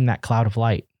he had seen that cloud of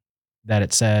light that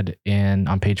it said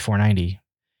on page 490.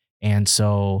 And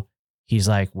so he's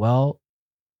like, well,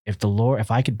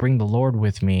 if I could bring the Lord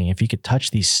with me, if he could touch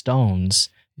these stones,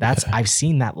 I've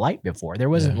seen that light before. There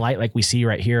wasn't light like we see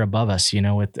right here above us, you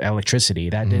know, with electricity.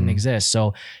 That didn't exist.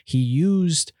 So he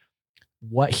used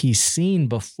what he's seen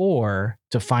before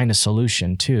to find a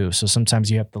solution too. So sometimes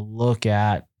you have to look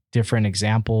at different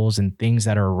examples and things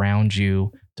that are around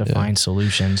you to find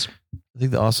solutions. I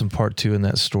think the awesome part too in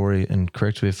that story, and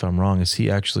correct me if I'm wrong, is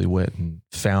he actually went and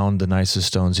found the nicest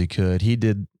stones he could.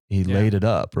 He laid it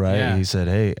up, right? Yeah. He said,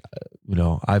 hey, you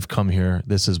know, I've come here.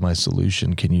 This is my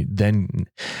solution. Can you then,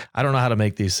 I don't know how to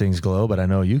make these things glow, but I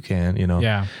know you can, you know?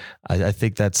 Yeah. I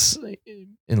think that's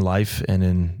in life and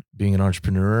in being an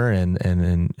entrepreneur and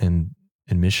in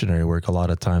missionary work. A lot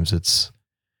of times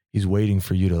he's waiting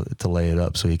for you to lay it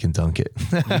up so he can dunk it.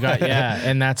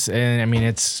 And I mean,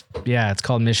 it's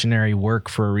called missionary work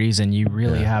for a reason. You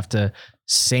really have to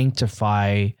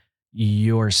sanctify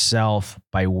yourself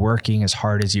by working as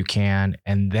hard as you can,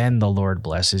 and then the Lord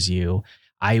blesses you.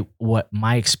 What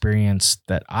my experience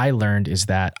that I learned is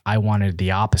that I wanted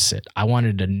the opposite. I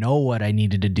wanted to know what I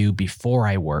needed to do before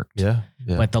I worked. Yeah.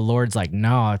 But the Lord's like,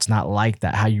 no, it's not like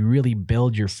that. How you really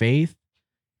build your faith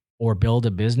or build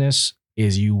a business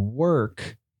is you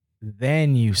work,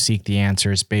 then you seek the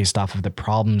answers based off of the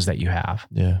problems that you have.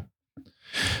 Yeah.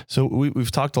 So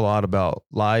we've talked a lot about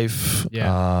life.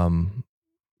 Yeah.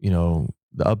 You know,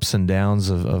 the ups and downs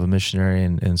of a missionary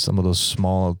and some of those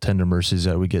small tender mercies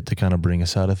that we get to kind of bring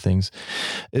us out of things.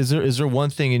 Is there one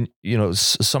thing in, you know,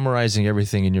 summarizing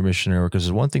everything in your missionary work, is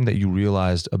there one thing that you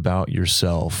realized about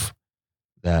yourself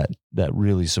that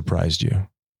really surprised you?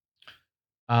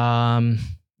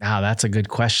 That's a good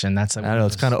question. I know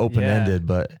it's kind of open-ended,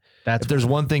 but if there's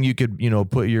one thing you could, you know,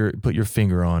 put your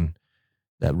finger on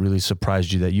that really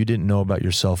surprised you that you didn't know about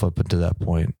yourself up until that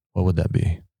point, what would that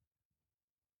be?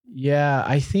 Yeah,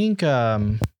 I think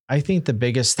the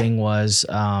biggest thing was,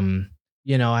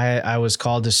 you know, I was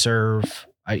called to serve.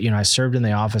 I served in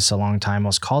the office a long time. I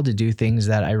was called to do things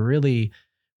that I really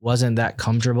wasn't that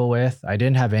comfortable with. I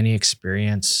didn't have any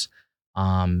experience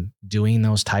doing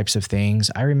those types of things.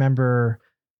 I remember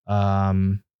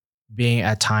being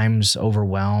at times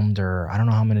overwhelmed, or I don't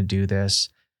know how I'm going to do this.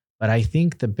 But I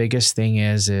think the biggest thing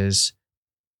is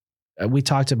we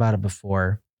talked about it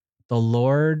before. The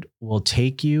Lord will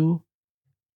take you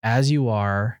as you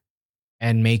are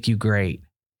and make you great.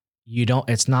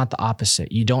 It's not the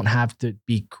opposite. You don't have to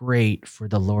be great for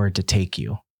the Lord to take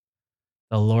you.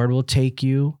 The Lord will take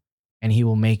you and he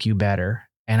will make you better.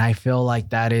 And I feel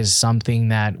like that is something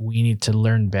that we need to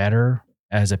learn better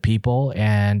as a people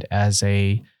and as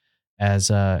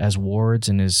wards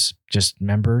and as just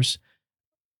members.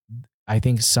 I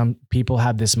think some people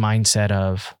have this mindset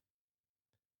of,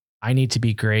 I need to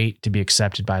be great to be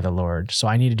accepted by the Lord. So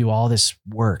I need to do all this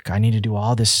work. I need to do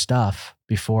all this stuff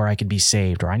before I could be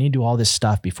saved, or I need to do all this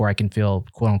stuff before I can feel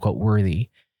quote unquote worthy.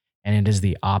 And it is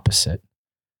the opposite.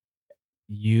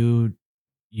 You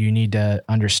need to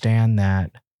understand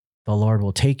that the Lord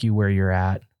will take you where you're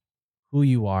at, who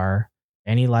you are,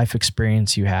 any life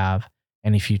experience you have.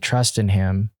 And if you trust in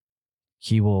him,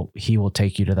 he will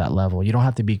take you to that level. You don't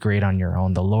have to be great on your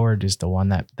own. The Lord is the one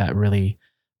that really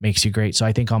makes you great. So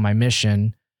I think on my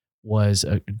mission was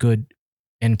a good,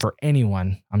 and for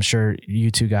anyone, I'm sure you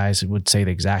two guys would say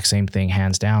the exact same thing,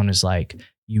 hands down, is like,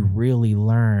 you really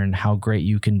learn how great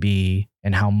you can be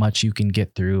and how much you can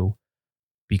get through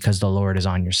because the Lord is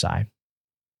on your side.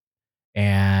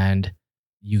 And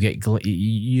you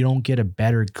don't get a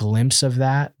better glimpse of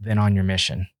that than on your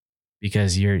mission,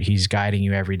 because he's guiding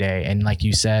you every day. And like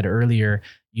you said earlier,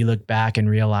 you look back and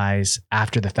realize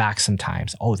after the fact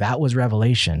sometimes, oh, that was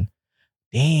revelation.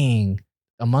 Dang,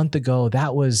 a month ago,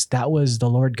 that was the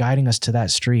Lord guiding us to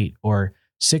that street. Or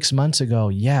 6 months ago,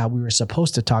 yeah, we were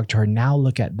supposed to talk to her. Now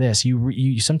look at this.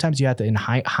 You sometimes you have to, in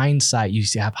hindsight, you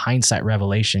have hindsight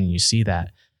revelation. You see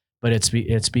that, but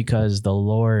it's because the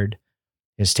Lord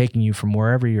is taking you from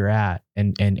wherever you're at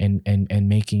and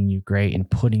making you great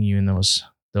and putting you in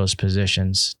those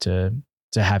positions to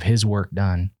have his work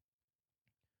done.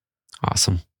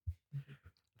 Awesome.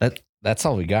 That's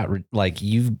all we got. Like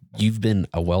you've been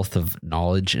a wealth of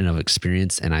knowledge and of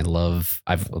experience, and I've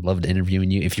loved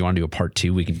interviewing you. If you want to do a part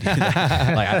 2, we can do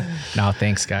that. No,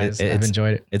 thanks guys. I've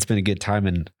enjoyed it. It's been a good time,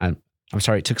 and I'm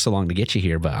sorry it took so long to get you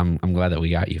here, but I'm glad that we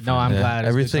got you. No, I'm glad.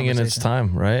 Everything in its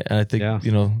time, right? And I think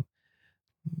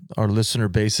our listener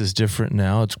base is different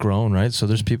now. It's grown, right? So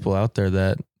there's people out there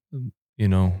that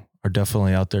are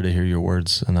definitely out there to hear your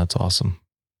words, and that's awesome.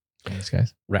 Thanks,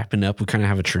 guys. Wrapping up, we kind of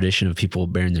have a tradition of people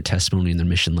bearing their testimony in their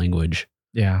mission language.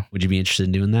 Yeah. Would you be interested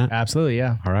in doing that? Absolutely,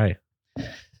 yeah. All right.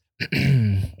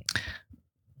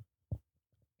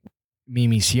 Mi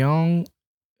misión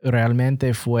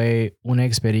realmente fue una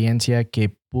experiencia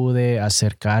que pude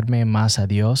acercarme más a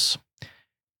Dios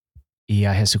y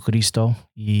a Jesucristo.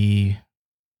 Y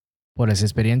por las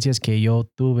experiencias que yo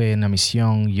tuve en la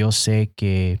misión, yo sé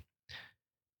que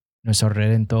nuestro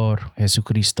Redentor,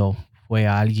 Jesucristo, fue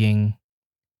alguien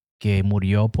que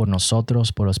murió por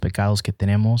nosotros, por los pecados que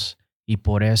tenemos, y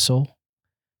por eso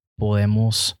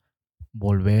podemos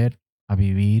volver a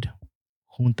vivir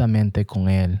juntamente con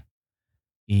Él.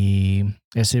 Y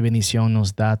esa bendición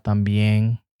nos da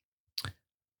también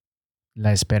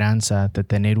la esperanza de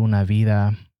tener una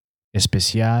vida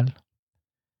especial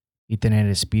y tener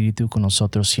el Espíritu con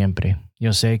nosotros siempre.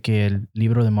 Yo sé que el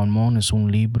libro de Mormón es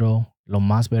un libro lo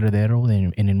más verdadero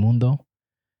en el mundo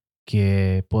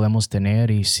que podemos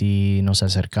tener, y si nos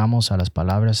acercamos a las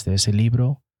palabras de ese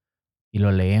libro y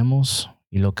lo leemos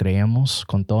y lo creemos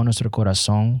con todo nuestro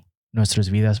corazón,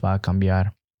 nuestras vidas van a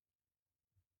cambiar.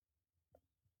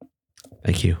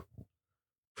 Thank you.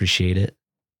 Appreciate it.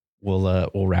 We'll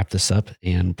wrap this up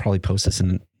and probably post this in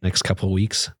the next couple of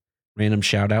weeks. Random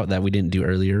shout out that we didn't do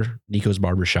earlier. Nico's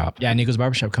Barbershop. Yeah, Nico's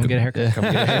Barbershop. Come get a haircut. Come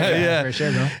get a haircut. Yeah. For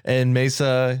sure, bro. And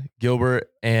Mesa, Gilbert,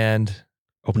 and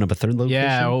open up a third location.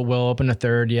 Yeah, we'll open a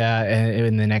third. Yeah,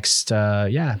 in the next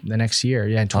the next year.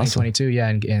 Yeah, in 2022. Awesome.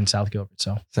 Yeah, in South Gilbert.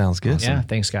 So sounds good. Yeah,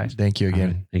 thanks guys. Thank you again.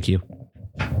 Right. Thank you.